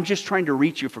that. I'm just trying to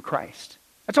reach you for Christ.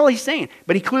 That's all he's saying.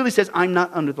 But he clearly says, I'm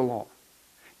not under the law.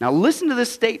 Now, listen to this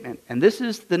statement, and this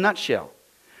is the nutshell.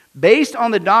 Based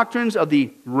on the doctrines of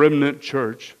the remnant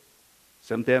church,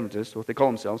 Seventh-day Adventists, what they call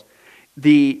themselves,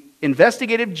 the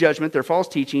investigative judgment, their false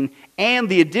teaching, and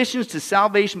the additions to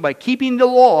salvation by keeping the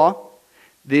law,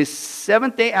 the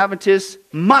Seventh-day Adventists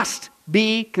must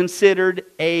be considered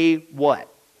a what?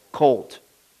 Cult.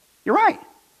 You're right.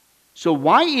 So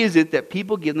why is it that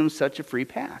people give them such a free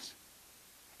pass?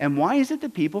 And why is it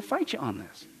that people fight you on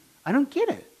this? I don't get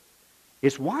it.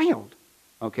 It's wild,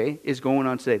 okay, is going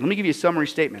on today. Let me give you a summary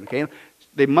statement, okay?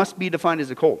 They must be defined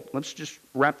as a cult. Let's just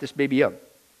wrap this baby up.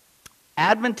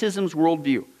 Adventism's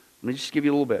worldview, let me just give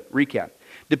you a little bit, recap,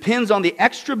 depends on the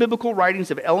extra-biblical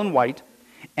writings of Ellen White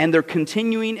and their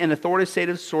continuing and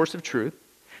authoritative source of truth,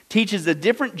 teaches a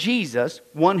different Jesus,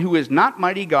 one who is not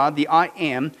mighty God, the I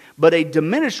am, but a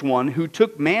diminished one who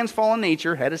took man's fallen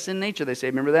nature, had a sin nature, they say,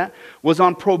 remember that, was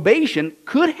on probation,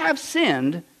 could have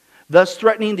sinned, thus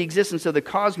threatening the existence of the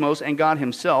cosmos and God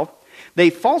himself. They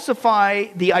falsify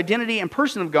the identity and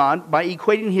person of God by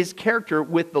equating his character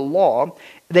with the law.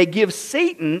 They give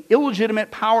Satan illegitimate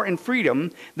power and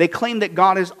freedom. They claim that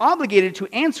God is obligated to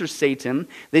answer Satan.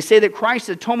 They say that Christ's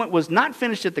atonement was not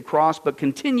finished at the cross, but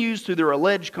continues through their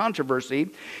alleged controversy.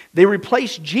 They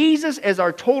replace Jesus as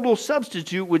our total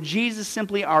substitute with Jesus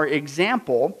simply our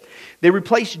example. They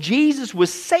replace Jesus with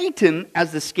Satan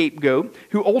as the scapegoat,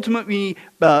 who ultimately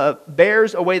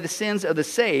bears away the sins of the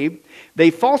saved. They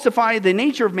falsify the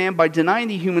nature of man by denying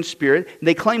the human spirit.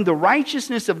 They claim the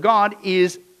righteousness of God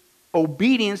is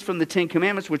obedience from the Ten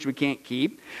Commandments, which we can't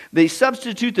keep. They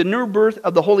substitute the new birth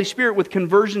of the Holy Spirit with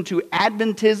conversion to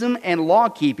Adventism and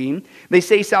law-keeping. They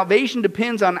say salvation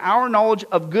depends on our knowledge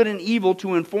of good and evil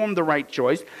to inform the right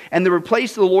choice. And they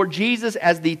replace the Lord Jesus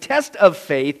as the test of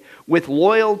faith with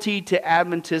loyalty to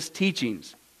Adventist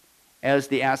teachings as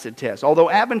the acid test. Although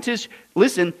Adventists,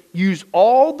 listen, use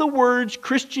all the words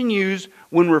Christians use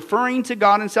when referring to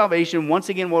God and salvation, once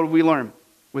again, what do we learn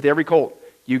with every cult?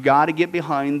 You got to get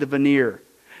behind the veneer.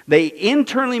 They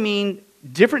internally mean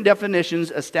different definitions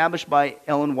established by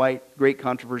Ellen White, great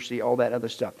controversy, all that other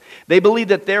stuff. They believe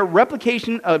that their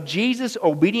replication of Jesus'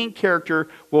 obedient character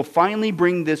will finally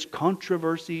bring this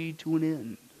controversy to an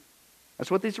end.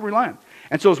 That's what they rely on.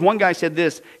 And so as one guy said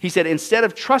this, he said, instead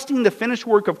of trusting the finished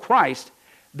work of Christ,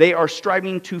 they are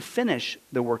striving to finish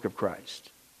the work of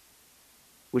Christ,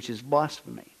 which is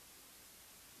blasphemy.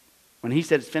 When he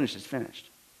said it's finished.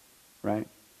 Right?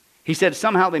 He said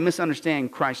somehow they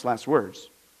misunderstand Christ's last words.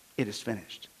 It is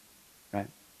finished. Right?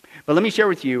 But let me share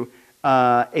with you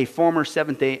a former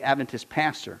Seventh-day Adventist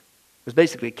pastor was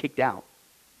basically kicked out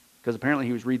because apparently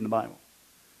he was reading the Bible.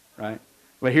 Right?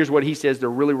 But here's what he says they're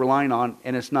really relying on,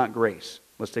 and it's not grace.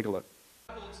 Let's take a look.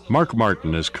 Mark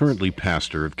Martin is currently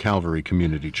pastor of Calvary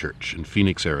Community Church in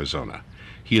Phoenix, Arizona.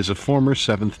 He is a former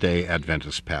Seventh-day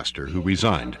Adventist pastor who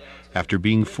resigned after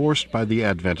being forced by the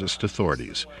Adventist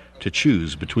authorities to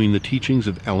choose between the teachings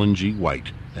of Ellen G.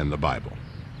 White and the Bible.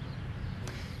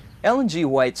 Ellen G.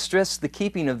 White stressed the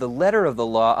keeping of the letter of the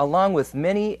law along with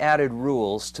many added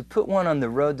rules to put one on the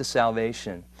road to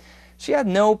salvation. She had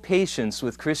no patience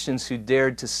with Christians who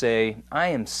dared to say, I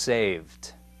am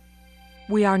saved.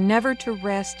 We are never to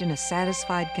rest in a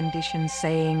satisfied condition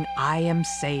saying, I am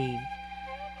saved.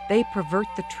 They pervert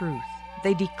the truth.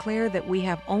 They declare that we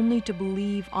have only to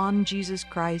believe on Jesus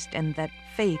Christ and that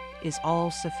faith is all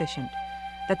sufficient,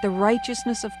 that the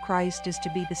righteousness of Christ is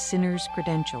to be the sinner's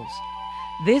credentials.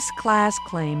 This class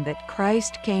claim that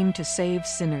Christ came to save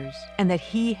sinners and that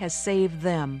he has saved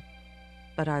them.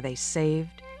 But are they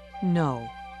saved? No.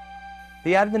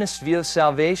 The Adventist view of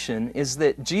salvation is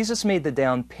that Jesus made the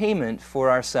down payment for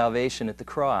our salvation at the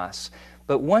cross.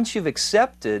 But once you've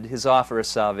accepted his offer of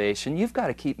salvation, you've got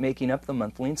to keep making up the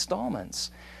monthly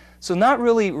installments. So not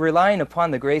really relying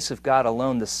upon the grace of God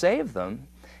alone to save them,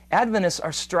 Adventists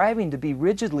are striving to be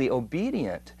rigidly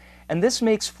obedient. And this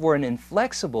makes for an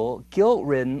inflexible,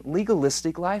 guilt-ridden,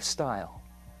 legalistic lifestyle.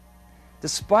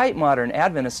 Despite modern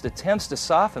Adventist attempts to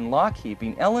soften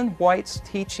law-keeping, Ellen White's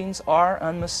teachings are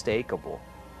unmistakable.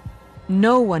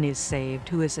 No one is saved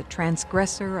who is a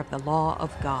transgressor of the law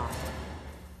of God.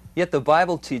 Yet the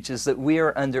Bible teaches that we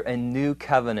are under a new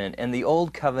covenant, and the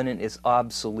old covenant is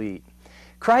obsolete.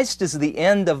 Christ is the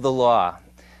end of the law.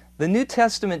 The New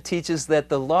Testament teaches that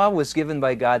the law was given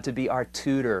by God to be our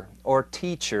tutor or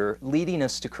teacher, leading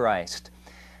us to Christ.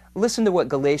 Listen to what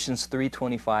Galatians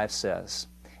 3:25 says.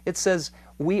 It says,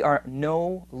 we are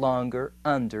no longer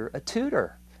under a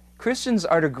tutor. Christians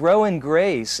are to grow in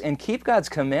grace and keep God's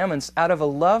commandments out of a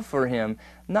love for Him,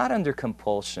 not under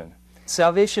compulsion.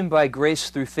 Salvation by grace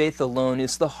through faith alone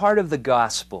is the heart of the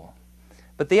gospel.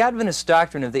 But the Adventist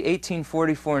doctrine of the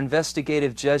 1844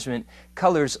 investigative judgment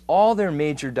colors all their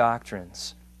major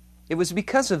doctrines. It was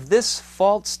because of this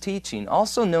false teaching,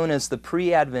 also known as the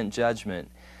pre-Advent judgment,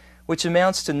 which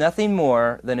amounts to nothing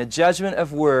more than a judgment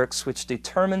of works which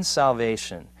determines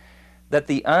salvation, that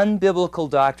the unbiblical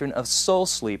doctrine of soul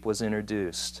sleep was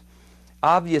introduced.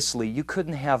 Obviously, you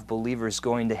couldn't have believers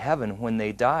going to heaven when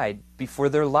they died before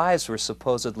their lives were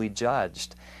supposedly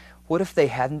judged. What if they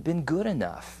hadn't been good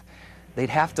enough? They'd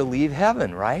have to leave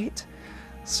heaven, right?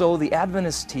 So the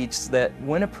Adventists teach that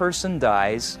when a person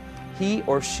dies, he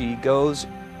or she goes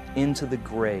into the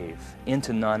grave,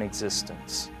 into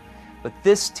non-existence. But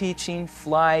this teaching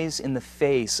flies in the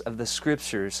face of the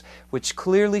Scriptures, which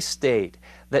clearly state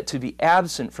that to be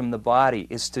absent from the body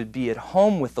is to be at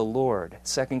home with the Lord,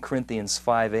 2 Corinthians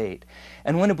 5:8.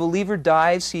 And when a believer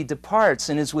dies, he departs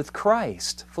and is with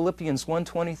Christ, Philippians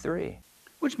 1:23.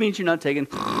 Which means you're not taking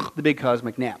the big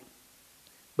cosmic nap.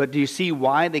 But do you see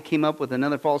why they came up with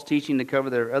another false teaching to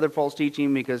cover their other false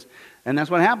teaching? And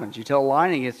that's what happens. You tell a lie,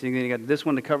 and you got this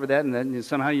one to cover that, and then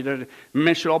somehow you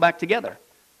mesh it all back together,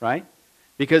 right?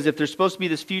 Because if there's supposed to be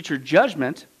this future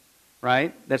judgment,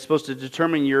 right, that's supposed to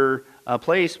determine your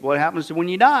place, what happens to when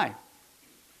you die?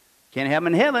 Can't have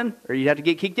them in heaven, or you'd have to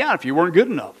get kicked out if you weren't good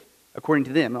enough, according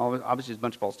to them. Obviously, it's a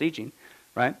bunch of false teaching,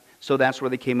 right? So that's where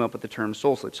they came up with the term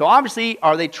soul sleep. So obviously,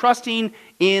 are they trusting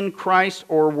in Christ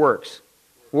or works?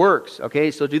 Works,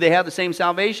 okay? So do they have the same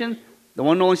salvation? The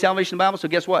one and only salvation in the Bible? So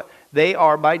guess what? They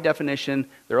are, by definition,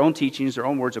 their own teachings, their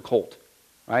own words, a cult,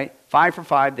 right? 5 for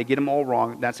 5, they get them all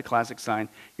wrong. That's a classic sign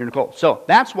you're in a cult. So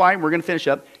that's why we're going to finish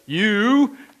up.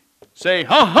 You say,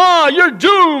 ha-ha, you're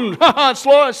doomed. Ha-ha,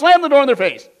 slam the door in their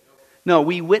face. No,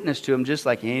 we witness to them just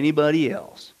like anybody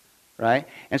else, right?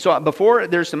 And so before,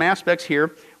 there's some aspects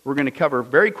here we're going to cover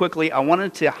very quickly. I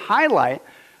wanted to highlight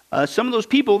some of those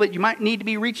people that you might need to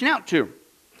be reaching out to.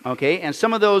 Okay, and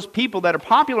some of those people that are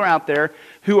popular out there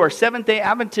who are Seventh-day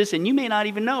Adventists, and you may not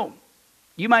even know.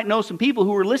 You might know some people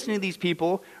who are listening to these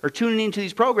people or tuning into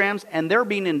these programs, and they're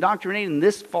being indoctrinated in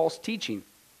this false teaching,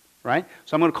 right?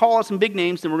 So I'm going to call out some big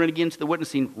names, then we're going to get into the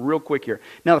witnessing real quick here.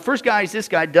 Now, the first guy is this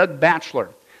guy, Doug Batchelor.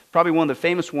 Probably one of the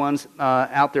famous ones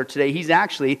out there today. He's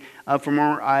actually from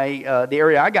where the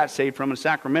area I got saved from in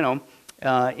Sacramento,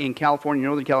 in California,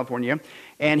 Northern California.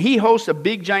 And he hosts a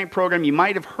big, giant program. You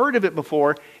might have heard of it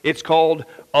before. It's called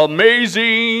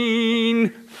Amazing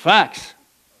Facts,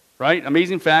 right?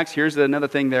 Amazing Facts. Here's another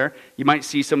thing there. You might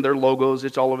see some of their logos.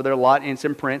 It's all over their lot, and it's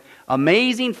in print.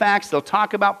 Amazing Facts. They'll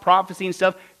talk about prophecy and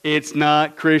stuff. It's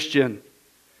not Christian.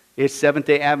 It's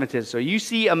Seventh-day Adventist. So you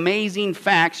see Amazing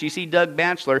Facts, you see Doug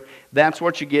Batchelor, that's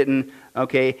what you're getting,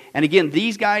 okay? And again,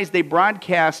 these guys, they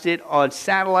broadcast it on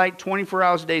satellite 24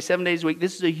 hours a day, 7 days a week.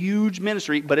 This is a huge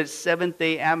ministry, but it's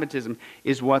Seventh-day Adventism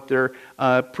is what they're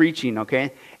preaching,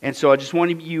 okay? And so I just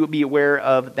wanted you to be aware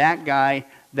of that guy,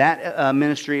 that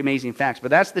ministry, Amazing Facts.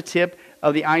 But that's the tip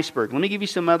of the iceberg. Let me give you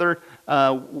some other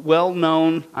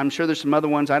well-known, I'm sure there's some other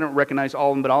ones, I don't recognize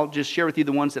all of them, but I'll just share with you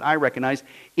the ones that I recognize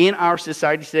in our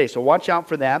society today. So watch out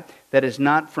for that. That is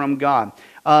not from God.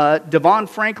 Devon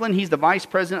Franklin, he's the vice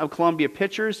president of Columbia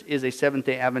Pictures, is a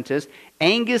Seventh-day Adventist.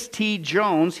 Angus T.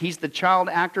 Jones, he's the child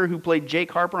actor who played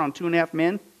Jake Harper on 2.5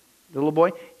 Men, the little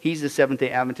boy. He's a Seventh-day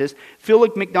Adventist.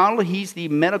 Philip McDonald, he's the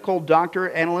medical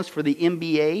doctor analyst for the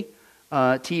NBA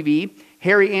TV.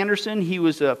 Harry Anderson, he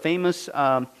was a famous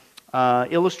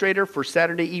illustrator for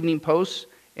Saturday Evening Post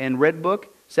and Red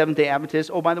Book, Seventh-day Adventist.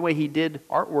 Oh, by the way, he did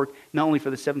artwork not only for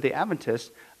the Seventh-day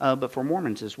Adventists, but for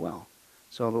Mormons as well.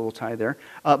 So a little tie there.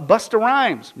 Busta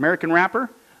Rhymes, American rapper.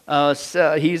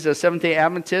 He's a Seventh-day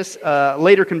Adventist,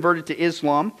 later converted to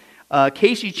Islam.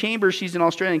 Casey Chambers, she's an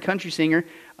Australian country singer.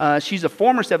 She's a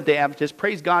former Seventh-day Adventist.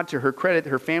 Praise God, to her credit,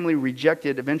 her family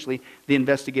rejected eventually the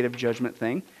investigative judgment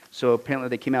thing. So apparently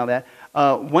they came out of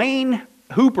that. Wayne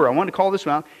Hooper, I wanted to call this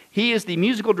one out. He is the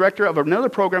musical director of another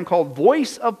program called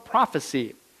Voice of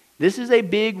Prophecy. This is a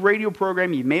big radio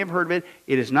program. You may have heard of it.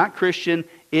 It is not Christian.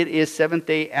 It is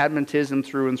Seventh-day Adventism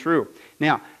through and through.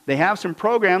 Now, they have some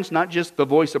programs, not just the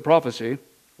Voice of Prophecy,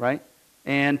 right?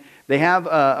 And they have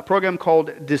a program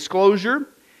called Disclosure.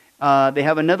 They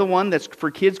have another one that's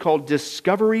for kids called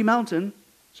Discovery Mountain.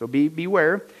 So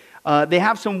beware. They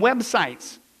have some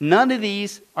websites. None of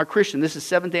these are Christian. This is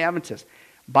Seventh-day Adventist.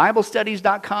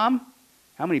 BibleStudies.com.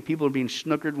 How many people are being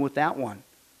snookered with that one?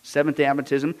 Seventh-day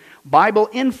Adventism.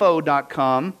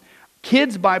 BibleInfo.com.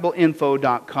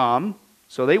 KidsBibleInfo.com.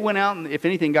 So they went out and, if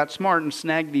anything, got smart and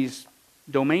snagged these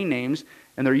domain names,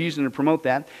 and they're using them to promote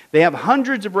that. They have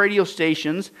hundreds of radio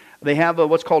stations. They have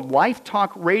what's called Life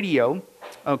Talk Radio.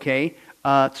 Okay.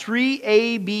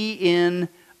 3ABN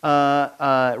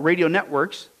radio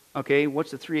networks. Okay,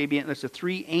 what's the 3ABN? That's the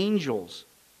Three Angels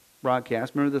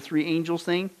broadcast. Remember the Three Angels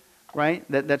thing, right?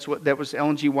 That was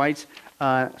Ellen G. White's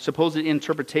supposed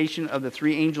interpretation of the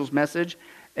Three Angels message,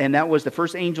 and that was the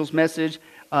first angel's message.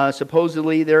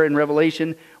 Supposedly, there in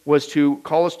Revelation, was to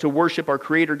call us to worship our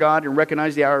Creator God and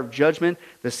recognize the hour of judgment.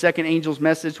 The second angel's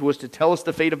message was to tell us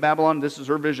the fate of Babylon. This is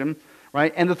her vision,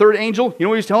 right? And the third angel, you know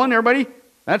what he's telling everybody?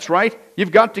 That's right.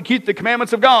 You've got to keep the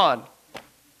commandments of God.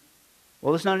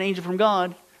 Well, it's not an angel from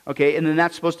God. Okay, and then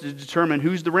that's supposed to determine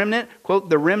who's the remnant. Quote,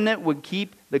 the remnant would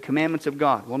keep the commandments of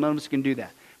God. Well, none of us can do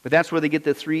that. But that's where they get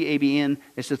the 3ABN.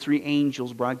 It's the Three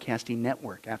Angels Broadcasting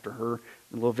Network after her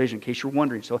little vision, in case you're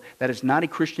wondering. So that is not a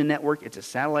Christian network. It's a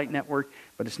satellite network,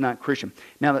 but it's not Christian.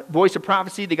 Now, the Voice of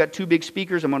Prophecy, they got two big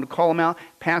speakers. I'm going to call them out.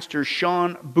 Pastor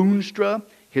Sean Boonstra,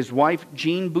 his wife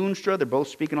Jean Boonstra. They're both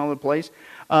speaking all over the place.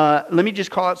 Let me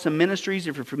just call out some ministries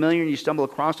if you're familiar and you stumble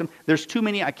across them. There's too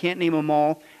many. I can't name them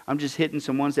all. I'm just hitting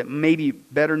some ones that may be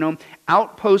better known.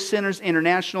 Outpost Centers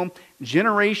International,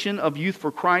 Generation of Youth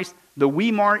for Christ, the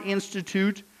Weimar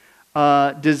Institute,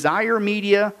 Desire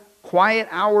Media, Quiet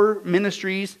Hour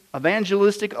Ministries,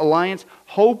 Evangelistic Alliance,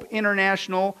 Hope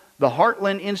International, the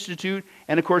Heartland Institute,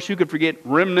 and of course, who could forget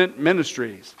Remnant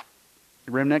Ministries?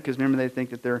 The Remnant, because remember they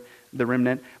think that they're the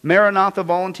Remnant. Maranatha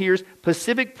Volunteers,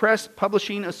 Pacific Press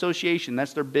Publishing Association,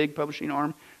 that's their big publishing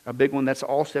arm. A big one, that's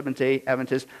all Seventh-day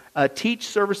Adventists. Teach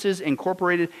Services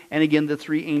Incorporated, and again, the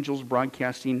Three Angels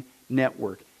Broadcasting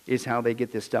Network is how they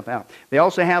get this stuff out. They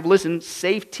also have, listen,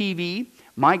 Safe TV,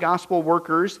 My Gospel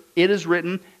Workers, It Is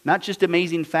Written, not just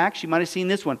Amazing Facts, you might have seen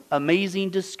this one,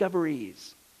 Amazing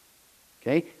Discoveries.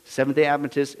 Okay, Seventh-day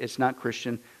Adventists, it's not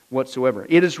Christian whatsoever.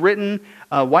 It Is Written,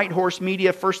 White Horse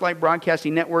Media, First Light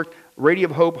Broadcasting Network, Radio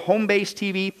of Hope, Home Base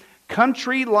TV,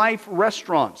 Country Life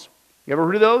Restaurants. You ever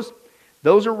heard of those?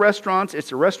 Those are restaurants.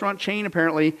 It's a restaurant chain,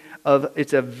 apparently.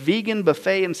 It's a vegan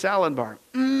buffet and salad bar.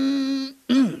 Maybe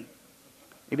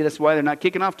that's why they're not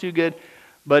kicking off too good.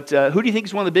 But who do you think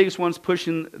is one of the biggest ones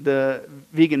pushing the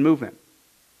vegan movement?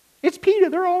 It's PETA.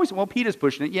 They're always, well, PETA's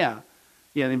pushing it, yeah.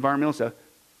 Yeah, the environmental stuff.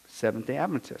 Seventh-day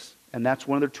Adventists. And that's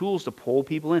one of their tools to pull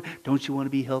people in. Don't you want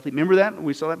to be healthy? Remember that?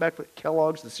 We saw that back with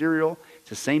Kellogg's, the cereal. It's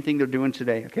the same thing they're doing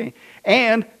today, okay?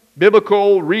 And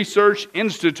Biblical Research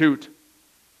Institute.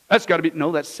 That's got to be,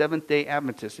 no, that's Seventh-day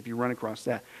Adventists if you run across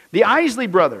that. The Isley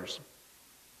Brothers.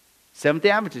 Seventh-day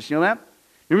Adventists, you know that?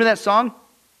 Remember that song?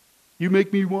 You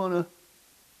make me want to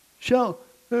shout.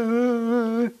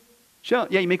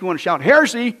 Shout. Yeah, you make me want to shout.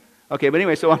 Heresy. Okay, but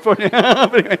anyway, so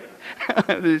unfortunately,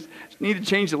 need to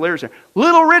change the lyrics there.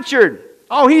 Little Richard.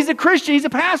 Oh, he's a Christian. He's a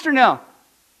pastor now.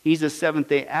 He's a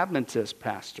Seventh-day Adventist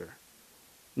pastor,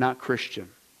 not Christian.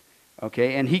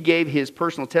 Okay, and he gave his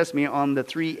personal testimony on the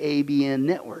 3ABN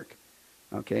network.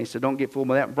 Okay, so don't get fooled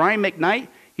by that. Brian McKnight,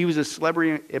 he was a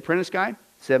Celebrity Apprentice guy,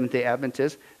 Seventh-day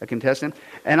Adventist, a contestant.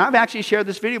 And I've actually shared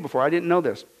this video before. I didn't know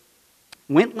this.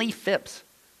 Wintley Phipps.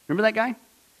 Remember that guy?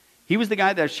 He was the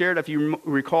guy that I shared, if you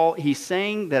recall, he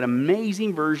sang that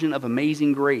amazing version of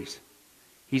Amazing Grace.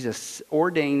 He's an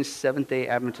ordained Seventh-day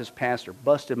Adventist pastor.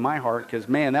 Busted my heart because,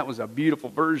 man, that was a beautiful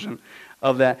version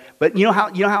of that. But you know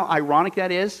how ironic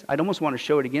that is? I'd almost want to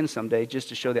show it again someday just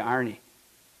to show the irony.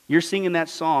 You're singing that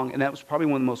song, and that was probably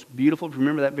one of the most beautiful,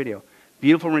 remember that video,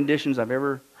 beautiful renditions I've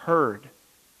ever heard.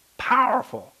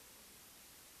 Powerful.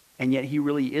 And yet he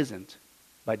really isn't,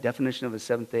 by definition of a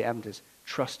Seventh-day Adventist,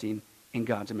 trusting in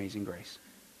God's amazing grace.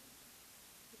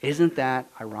 Isn't that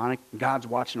ironic? God's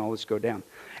watching all this go down.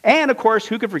 And, of course,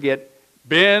 who could forget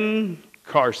Ben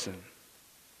Carson?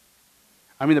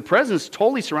 I mean, the president's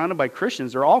totally surrounded by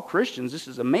Christians. They're all Christians. This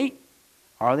is a mate.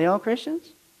 Are they all Christians?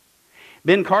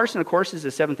 Ben Carson, of course, is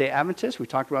a Seventh-day Adventist. We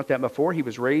talked about that before. He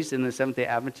was raised in the Seventh-day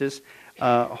Adventist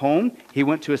home. He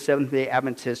went to a Seventh-day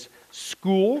Adventist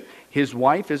school. His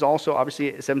wife is also, obviously,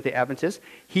 a Seventh-day Adventist.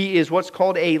 He is what's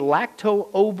called a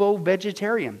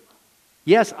lacto-ovo-vegetarian.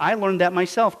 Yes, I learned that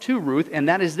myself too, Ruth, and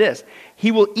that is this.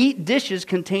 He will eat dishes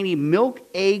containing milk,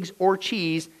 eggs, or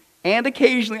cheese, and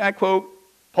occasionally, I quote,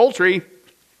 poultry.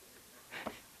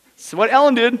 That's what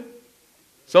Ellen did.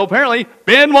 So apparently,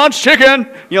 Ben wants chicken.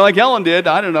 You know, like Ellen did.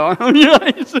 I don't know.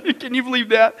 Can you believe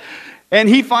that? And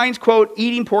he finds, quote,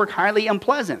 eating pork highly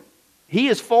unpleasant. He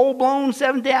is full-blown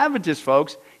Seventh-day Adventist,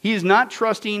 folks. He is not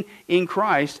trusting in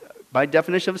Christ, by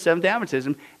definition of Seventh-day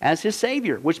Adventism, as his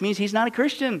Savior, which means he's not a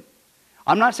Christian.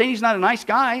 I'm not saying he's not a nice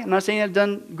guy. I'm not saying he's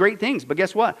done great things. But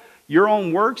guess what? Your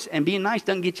own works and being nice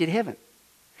doesn't get you to heaven.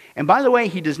 And by the way,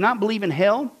 he does not believe in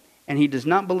hell, and he does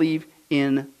not believe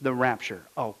in the rapture.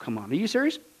 Oh, come on. Are you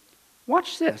serious?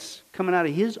 Watch this coming out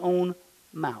of his own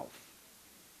mouth.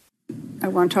 I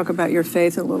want to talk about your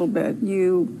faith a little bit.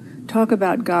 You talk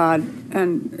about God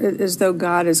and as though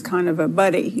God is kind of a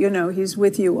buddy. You know, he's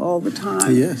with you all the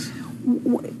time. Yes.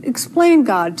 Explain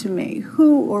God to me.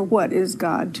 Who or what is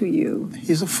God to you?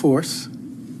 He's a force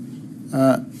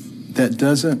that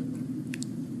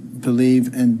doesn't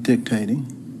believe in dictating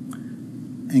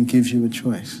and gives you a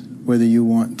choice whether you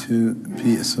want to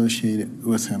be associated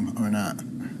with him or not.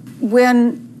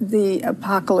 When the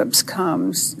apocalypse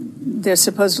comes, there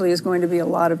supposedly is going to be a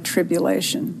lot of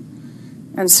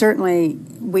tribulation. And certainly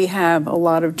we have a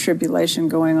lot of tribulation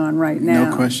going on right now.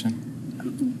 No question.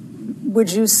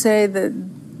 Would you say that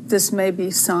this may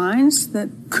be signs that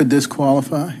Could this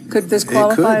qualify? could this It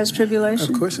qualify could. as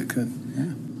tribulation? Of course it could.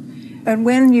 Yeah. And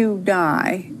when you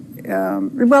die,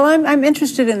 well, I'm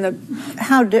interested in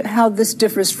how this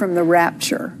differs from the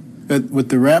rapture. But with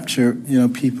the rapture,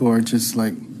 people are just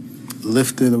like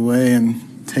lifted away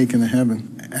and taken to heaven.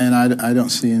 And I don't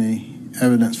see any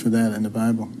evidence for that in the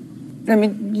Bible. I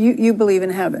mean, you believe in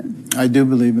heaven. I do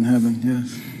believe in heaven,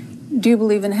 yes. Do you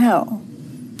believe in hell?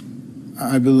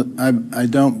 I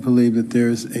don't believe that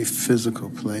there's a physical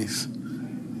place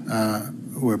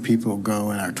where people go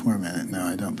and are tormented. No,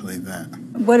 I don't believe that.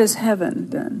 What is heaven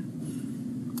then?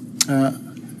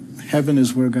 Heaven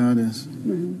is where God is.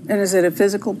 Mm-hmm. And is it a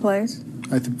physical place?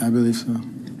 I believe so.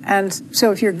 And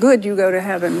so if you're good, you go to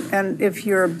heaven. And if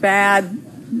you're bad,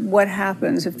 what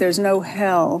happens? If there's no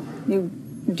hell, do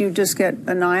you just get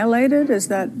annihilated? Is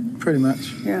that? Pretty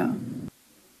much. Yeah.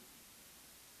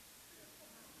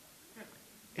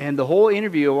 And the whole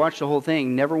interview, I watched the whole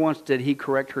thing, never once did he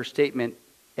correct her statement,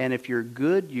 and if you're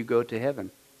good, you go to heaven.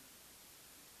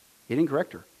 He didn't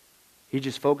correct her. He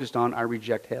just focused on, I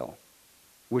reject hell,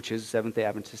 which is Seventh-day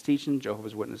Adventist teaching,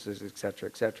 Jehovah's Witnesses, etc.,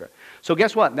 etc. So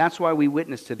guess what? That's why we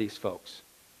witness to these folks,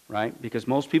 right? Because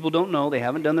most people don't know, they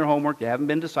haven't done their homework, they haven't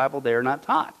been discipled, they're not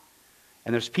taught.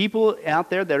 And there's people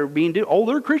out there that are being, they're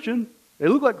a Christian. They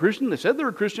look like Christian, they said they're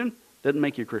a Christian. Doesn't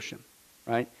make you a Christian,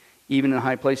 right? Even in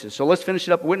high places. So let's finish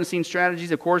it up. Witnessing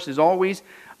strategies, of course, as always.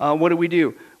 What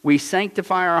do? We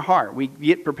sanctify our heart. We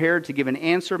get prepared to give an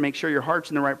answer. Make sure your heart's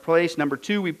in the right place. Number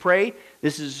 2, we pray.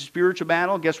 This is a spiritual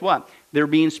battle. Guess what? They're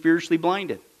being spiritually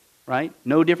blinded, right?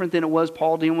 No different than it was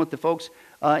Paul dealing with the folks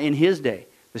in his day.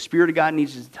 The Spirit of God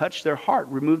needs to touch their heart,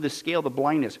 remove the scale, the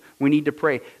blindness. We need to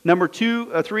pray. Number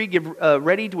 3, get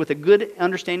ready with a good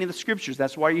understanding of the Scriptures.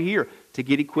 That's why you're here, to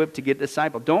get equipped, to get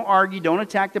discipled. Don't argue, don't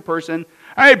attack the person.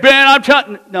 Hey, Ben, I'm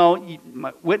telling... No, you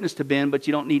witness to Ben, but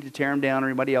you don't need to tear him down or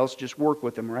anybody else. Just work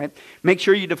with him, right? Make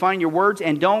sure you define your words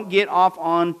and don't get off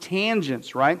on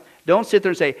tangents, right? Don't sit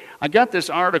there and say, I got this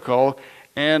article...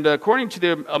 And according to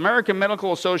the American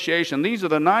Medical Association, these are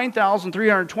the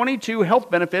 9,322 health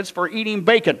benefits for eating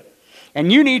bacon. And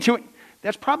you need to...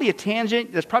 That's probably a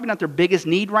tangent. That's probably not their biggest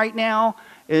need right now.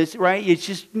 Right? It's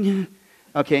just...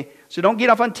 Okay. So don't get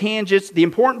off on tangents. The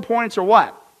important points are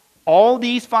what? All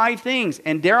these 5 things.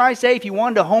 And dare I say, if you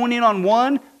wanted to hone in on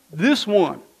one, this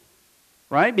one.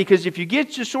 Right? Because if you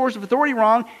get your source of authority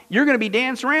wrong, you're going to be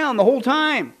dancing around the whole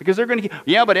time. Because they're going to,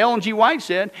 yeah, but Ellen G. White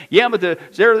said, yeah, but the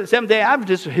Seventh-day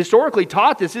Adventists historically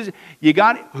taught this.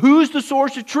 Who's the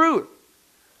source of truth?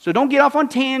 So don't get off on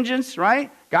tangents,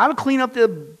 right? Got to clean up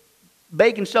the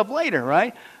bacon stuff later,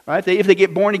 right? If they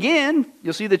get born again,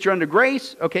 you'll see that you're under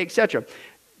grace, okay, etc.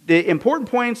 The important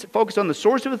points focus on the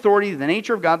source of authority, the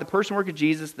nature of God, the person work of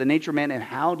Jesus, the nature of man, and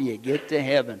how do you get to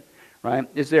heaven? Right?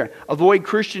 It's there. Avoid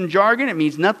Christian jargon. It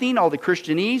means nothing. All the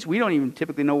Christianese. We don't even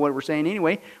typically know what we're saying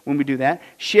anyway when we do that.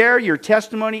 Share your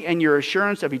testimony and your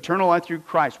assurance of eternal life through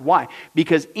Christ. Why?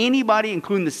 Because anybody,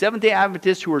 including the Seventh-day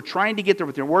Adventists who are trying to get there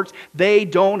with their works, they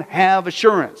don't have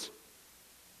assurance.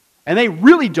 And they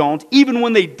really don't, even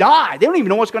when they die. They don't even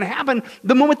know what's going to happen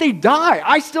the moment they die.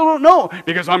 I still don't know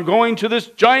because I'm going to this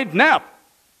giant nap.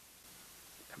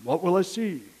 And what will I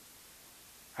see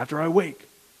after I wake?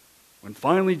 When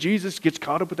finally Jesus gets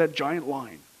caught up with that giant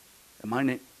lion. And my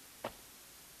name.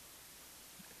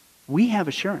 We have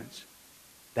assurance.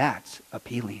 That's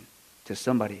appealing to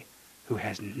somebody who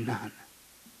has none.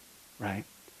 Right?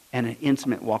 And an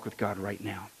intimate walk with God right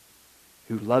now.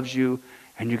 Who loves you.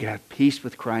 And you can have peace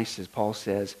with Christ, as Paul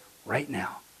says, right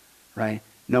now. Right?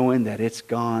 Knowing that it's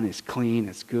gone, it's clean,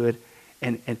 it's good.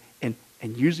 And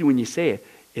usually when you say it,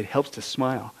 it helps to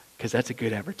smile. Because that's a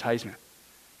good advertisement.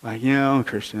 Like,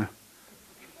 Christian.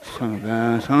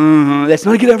 That's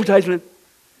not a good advertisement.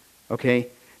 Okay.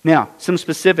 Now, some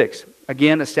specifics.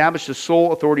 Again, establish the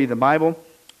sole authority of the Bible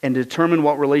and determine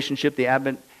what relationship the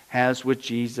Advent has with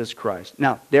Jesus Christ.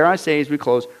 Now, dare I say as we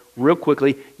close, real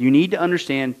quickly, you need to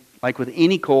understand, like with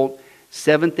any cult,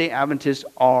 Seventh-day Adventists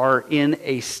are in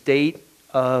a state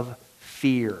of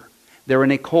fear. They're in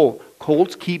a cult.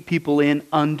 Cults keep people in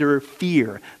under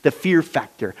fear. The fear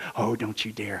factor. Oh, don't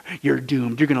you dare. You're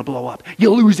doomed. You're going to blow up.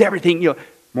 You'll lose everything.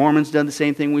 Mormons done the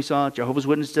same thing we saw. Jehovah's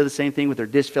Witnesses did the same thing with their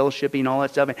disfellowshipping and all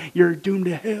that stuff. And you're doomed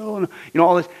to hell. And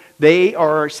all this.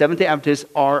 Seventh-day Adventists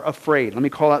are afraid. Let me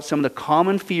call out some of the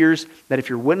common fears that if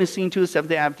you're witnessing to the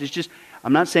Seventh-day Adventists,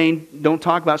 I'm not saying don't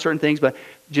talk about certain things, but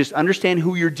just understand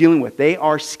who you're dealing with. They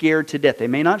are scared to death. They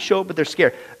may not show it, but they're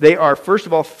scared. They are, first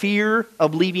of all, fear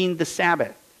of leaving the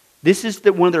Sabbath. This is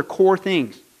one of their core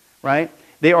things, right?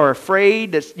 They are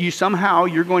afraid that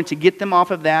you're going to get them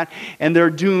off of that, and they're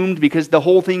doomed because the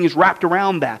whole thing is wrapped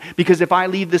around that. Because if I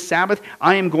leave the Sabbath,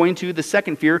 I am going to, the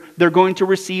second fear, they're going to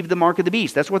receive the mark of the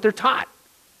beast. That's what they're taught.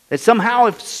 That somehow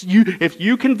if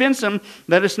you convince them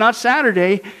that it's not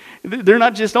Saturday, they're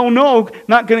not just, oh no,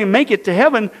 not going to make it to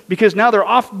heaven because now they're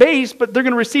off base, but they're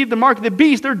going to receive the mark of the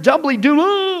beast. They're doubly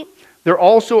doomed. They're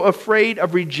also afraid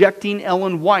of rejecting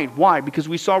Ellen White. Why? Because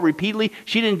we saw repeatedly,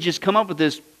 she didn't just come up with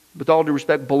this, with all due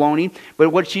respect, baloney. But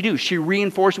what did she do? She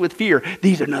reinforced with fear.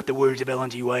 These are not the words of Ellen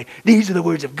G. White. These are the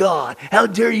words of God. How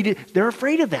dare you do? They're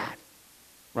afraid of that.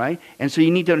 Right? And so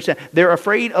you need to understand, they're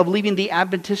afraid of leaving the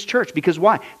Adventist church. Because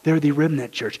why? They're the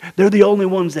remnant church. They're the only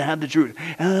ones that have the truth.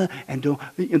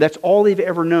 That's all they've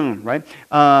ever known, right?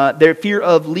 Their fear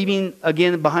of leaving,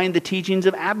 again, behind the teachings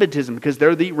of Adventism, because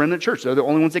they're the remnant church. They're the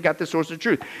only ones that got the source of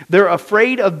truth. They're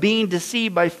afraid of being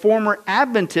deceived by former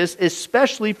Adventists,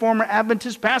 especially former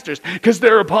Adventist pastors, because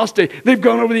they're apostate. They've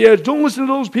gone over the edge. Don't listen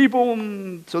to those people.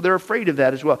 So they're afraid of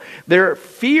that as well. They're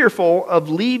fearful of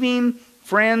leaving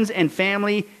friends and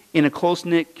family in a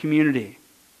close-knit community,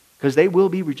 because they will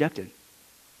be rejected,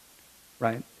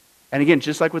 right? And again,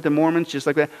 just like with the Mormons, just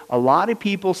like that, a lot of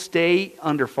people stay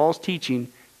under false teaching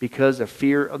because of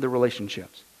fear of the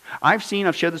relationships. I've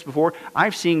shared this before,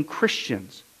 I've seen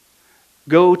Christians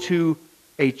go to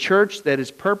a church that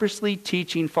is purposely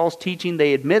teaching false teaching.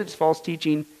 They admit it's false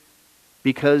teaching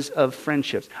because of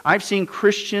friendships. I've seen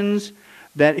Christians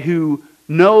who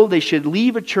know they should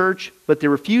leave a church, but they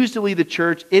refuse to leave the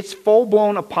church. It's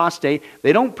full-blown apostate.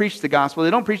 They don't preach the gospel.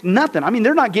 They don't preach nothing. I mean,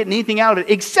 they're not getting anything out of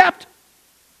it except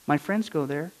my friends go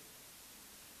there.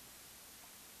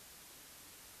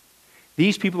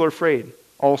 These people are afraid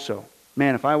also.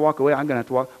 Man, if I walk away, I'm going to have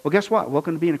to walk. Well, guess what?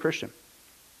 Welcome to being a Christian.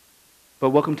 But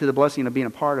welcome to the blessing of being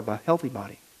a part of a healthy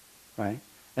body, right?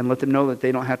 And let them know that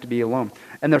they don't have to be alone.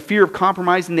 And their fear of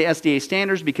compromising the SDA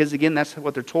standards, because again, that's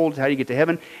what they're told is how you get to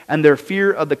heaven. And their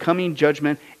fear of the coming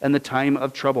judgment and the time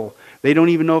of trouble. They don't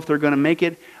even know if they're going to make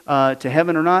it to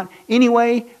heaven or not.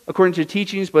 Anyway, according to the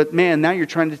teachings, but man, now you're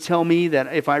trying to tell me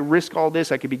that if I risk all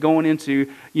this, I could be going into,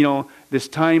 this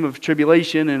time of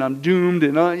tribulation and I'm doomed.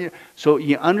 And so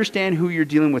you understand who you're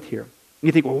dealing with here. And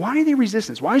you think, well, why are they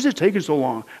resistant? Why is it taking so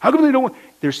long? How come they don't want?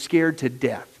 They're scared to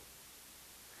death.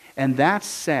 And that's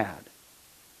sad.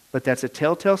 But that's a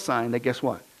telltale sign that, guess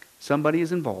what? Somebody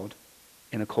is involved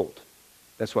in a cult.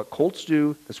 That's what cults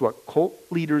do. That's what cult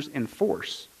leaders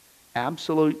enforce.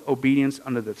 Absolute obedience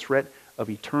under the threat of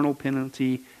eternal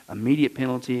penalty, immediate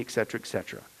penalty, etc.,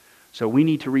 etc. So we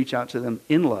need to reach out to them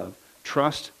in love.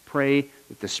 Trust, pray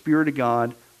that the Spirit of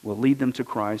God will lead them to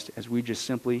Christ as we just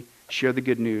simply share the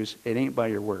good news. It ain't by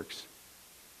your works.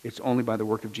 It's only by the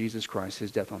work of Jesus Christ,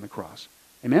 His death on the cross.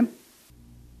 Amen?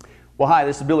 Well, hi,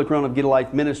 this is Billy Crone of Get a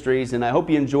Life Ministries, and I hope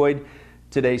you enjoyed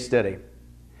today's study.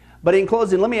 But in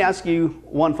closing, let me ask you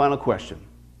one final question.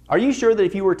 Are you sure that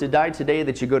if you were to die today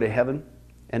that you go to heaven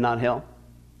and not hell?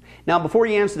 Now, before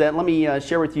you answer that, let me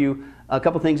share with you a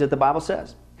couple things that the Bible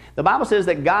says. The Bible says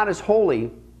that God is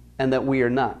holy and that we are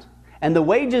not. And the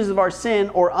wages of our sin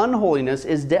or unholiness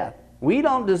is death. We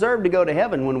don't deserve to go to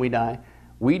heaven when we die.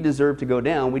 We deserve to go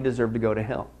down. We deserve to go to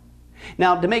hell.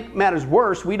 Now, to make matters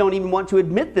worse, we don't even want to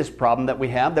admit this problem that we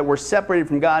have, that we're separated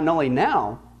from God not only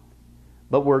now,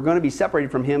 but we're going to be separated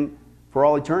from Him for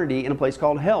all eternity in a place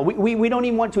called hell. We don't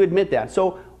even want to admit that.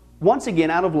 So, once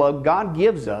again, out of love, God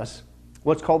gives us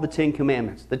what's called the Ten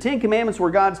Commandments. The Ten Commandments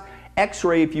were God's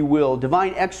x-ray, if you will,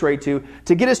 divine x-ray to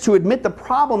get us to admit the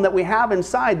problem that we have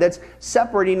inside that's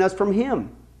separating us from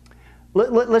Him.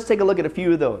 Let's take a look at a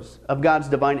few of those, of God's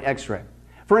divine x-ray.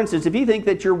 For instance, if you think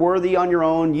that you're worthy on your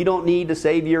own, you don't need a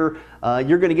Savior,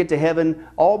 you're going to get to heaven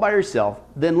all by yourself,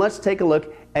 then let's take a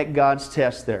look at God's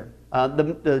test there.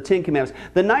 The Ten Commandments.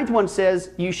 The ninth one says,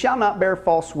 you shall not bear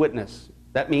false witness.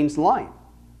 That means lying.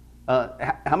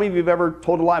 How many of you have ever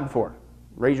told a lie before?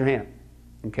 Raise your hand.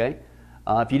 Okay?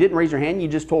 If you didn't raise your hand, you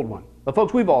just told one. But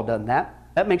folks, we've all done that.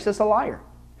 That makes us a liar.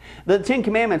 The Ten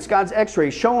Commandments, God's x-ray,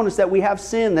 showing us that we have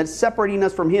sin that's separating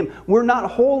us from Him. We're not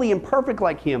holy and perfect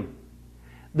like Him.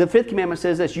 The fifth commandment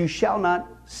says this, you shall not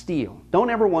steal. Don't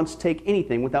ever once take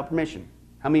anything without permission.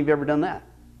 How many of you have ever done that?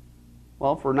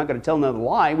 Well, if we're not going to tell another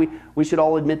lie, we should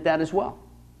all admit that as well.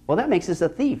 Well, that makes us a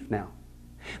thief now.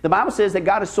 The Bible says that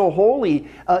God is so holy,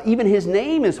 even His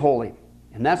name is holy.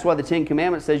 And that's why the Ten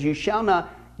Commandments says you shall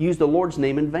not use the Lord's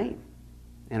name in vain.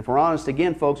 And if we're honest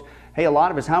again, folks, hey, a lot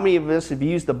of us, how many of us have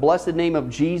used the blessed name of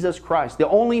Jesus Christ, the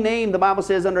only name the Bible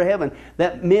says under heaven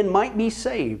that men might be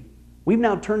saved? We've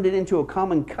now turned it into a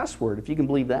common cuss word, if you can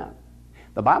believe that.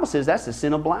 The Bible says that's the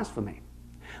sin of blasphemy.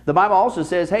 The Bible also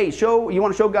says, hey, you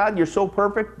want to show God you're so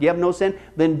perfect, you have no sin,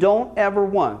 then don't ever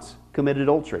once commit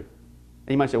adultery.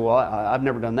 And you might say, well, I've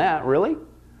never done that. Really?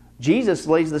 Jesus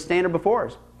lays the standard before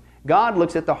us. God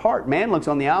looks at the heart. Man looks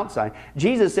on the outside.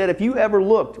 Jesus said, if you ever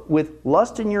looked with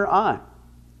lust in your eye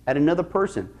at another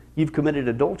person, you've committed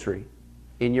adultery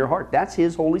in your heart. That's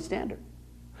His holy standard.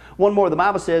 One more, the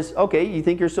Bible says, okay, you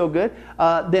think you're so good?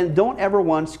 Then don't ever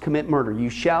once commit murder.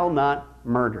 You shall not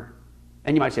murder.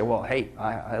 And you might say, well, hey,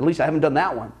 at least I haven't done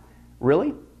that one.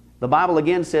 Really? The Bible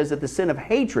again says that the sin of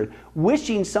hatred,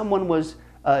 wishing someone was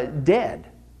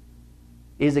dead,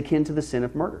 is akin to the sin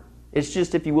of murder. It's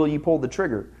just, if you will, you pull the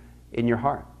trigger in your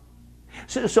heart.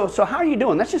 So how are you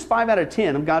doing? That's just 5 out of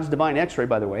 10 of God's divine x-ray,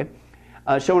 by the way,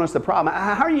 showing us the problem.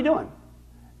 How are you doing?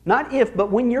 Not if,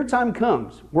 but when your time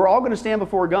comes, we're all going to stand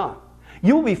before God.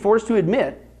 You will be forced to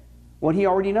admit what He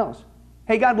already knows.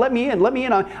 Hey, God, let me in. Let me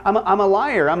in. I'm a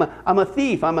liar. I'm a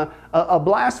thief. I'm a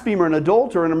blasphemer, an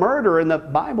adulterer, and a murderer. And the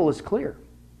Bible is clear.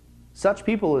 Such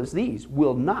people as these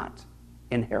will not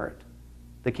inherit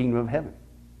the kingdom of heaven.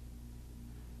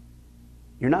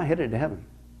 You're not headed to heaven.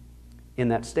 In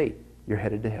that state, you're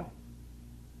headed to hell.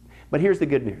 But here's the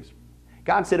good news.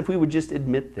 God said if we would just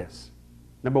admit this,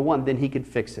 number one, then He could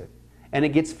fix it. And it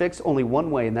gets fixed only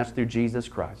one way, and that's through Jesus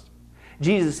Christ.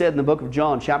 Jesus said in the book of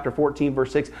John, chapter 14,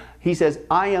 verse 6, He says,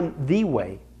 I am the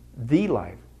way, the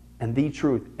life, and the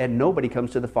truth, and nobody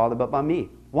comes to the Father but by me.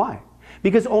 Why?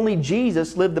 Because only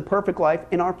Jesus lived the perfect life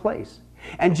in our place.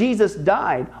 And Jesus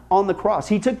died on the cross.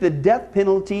 He took the death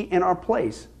penalty in our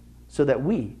place so that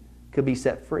we could be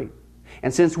set free.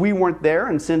 And since we weren't there,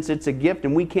 and since it's a gift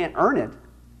and we can't earn it,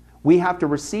 we have to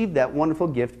receive that wonderful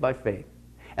gift by faith.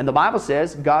 And the Bible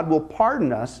says God will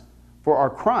pardon us for our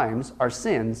crimes, our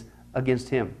sins against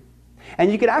Him. And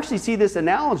you could actually see this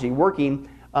analogy working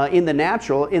in the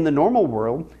natural, in the normal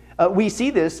world. We see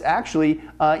this actually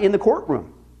in the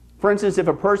courtroom. For instance, if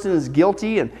a person is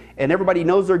guilty and everybody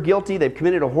knows they're guilty, they've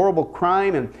committed a horrible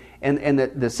crime, and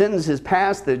the sentence has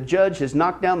passed, the judge has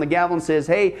knocked down the gavel and says,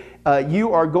 hey,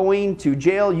 you are going to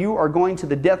jail, you are going to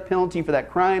the death penalty for that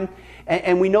crime.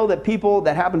 And we know that people,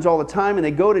 that happens all the time, and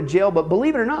they go to jail. But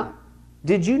believe it or not,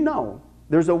 did you know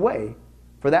there's a way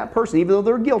for that person, even though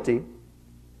they're guilty,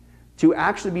 to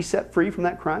actually be set free from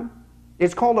that crime?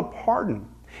 It's called a pardon.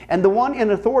 And the one in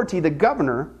authority, the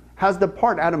governor, has the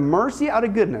part out of mercy, out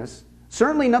of goodness.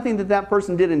 Certainly nothing that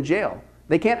person did in jail.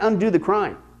 They can't undo the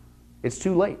crime. It's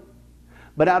too late.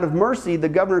 But out of mercy, the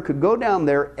governor could go down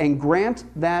there and grant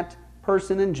that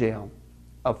person in jail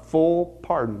a full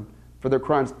pardon for their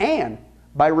crimes. And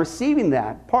by receiving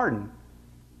that pardon,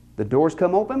 the doors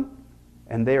come open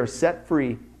and they are set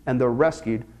free and they're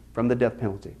rescued from the death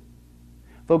penalty.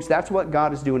 Folks, that's what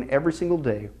God is doing every single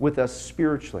day with us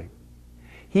spiritually.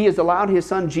 He has allowed His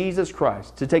Son, Jesus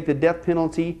Christ, to take the death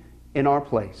penalty in our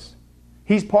place.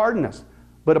 He's pardoned us.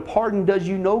 But a pardon does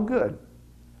you no good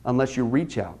unless you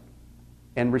reach out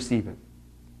and receive it.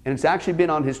 And it's actually been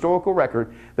on historical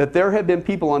record that there have been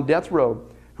people on death row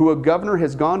who a governor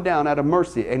has gone down out of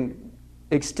mercy and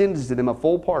extended to them a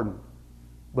full pardon,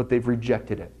 but they've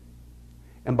rejected it.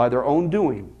 And by their own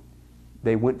doing,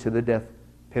 they went to the death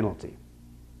penalty.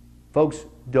 Folks,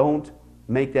 don't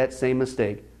make that same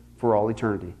mistake for all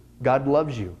eternity. God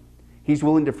loves you. He's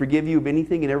willing to forgive you of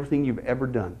anything and everything you've ever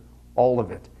done. All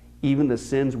of it. Even the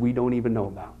sins we don't even know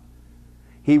about.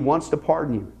 He wants to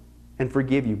pardon you and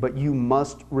forgive you, but you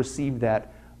must receive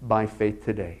that by faith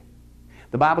today.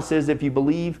 The Bible says if you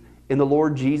believe in the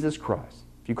Lord Jesus Christ,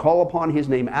 if you call upon His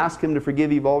name, ask Him to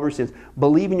forgive you of all of your sins,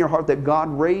 believe in your heart that God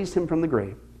raised Him from the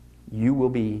grave, you will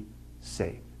be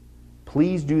saved.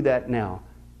 Please do that now.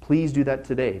 Please do that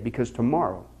today, because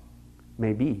tomorrow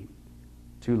may be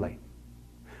too late.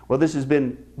 Well, this has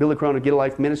been Billy Crone of Get a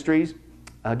Life Ministries.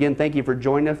 Again, thank you for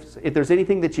joining us. If there's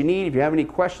anything that you need, if you have any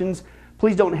questions,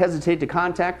 please don't hesitate to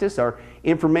contact us. Our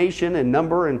information and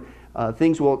number and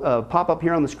things will pop up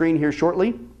here on the screen here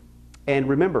shortly. And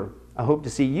remember, I hope to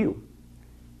see you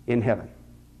in heaven.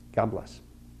 God bless.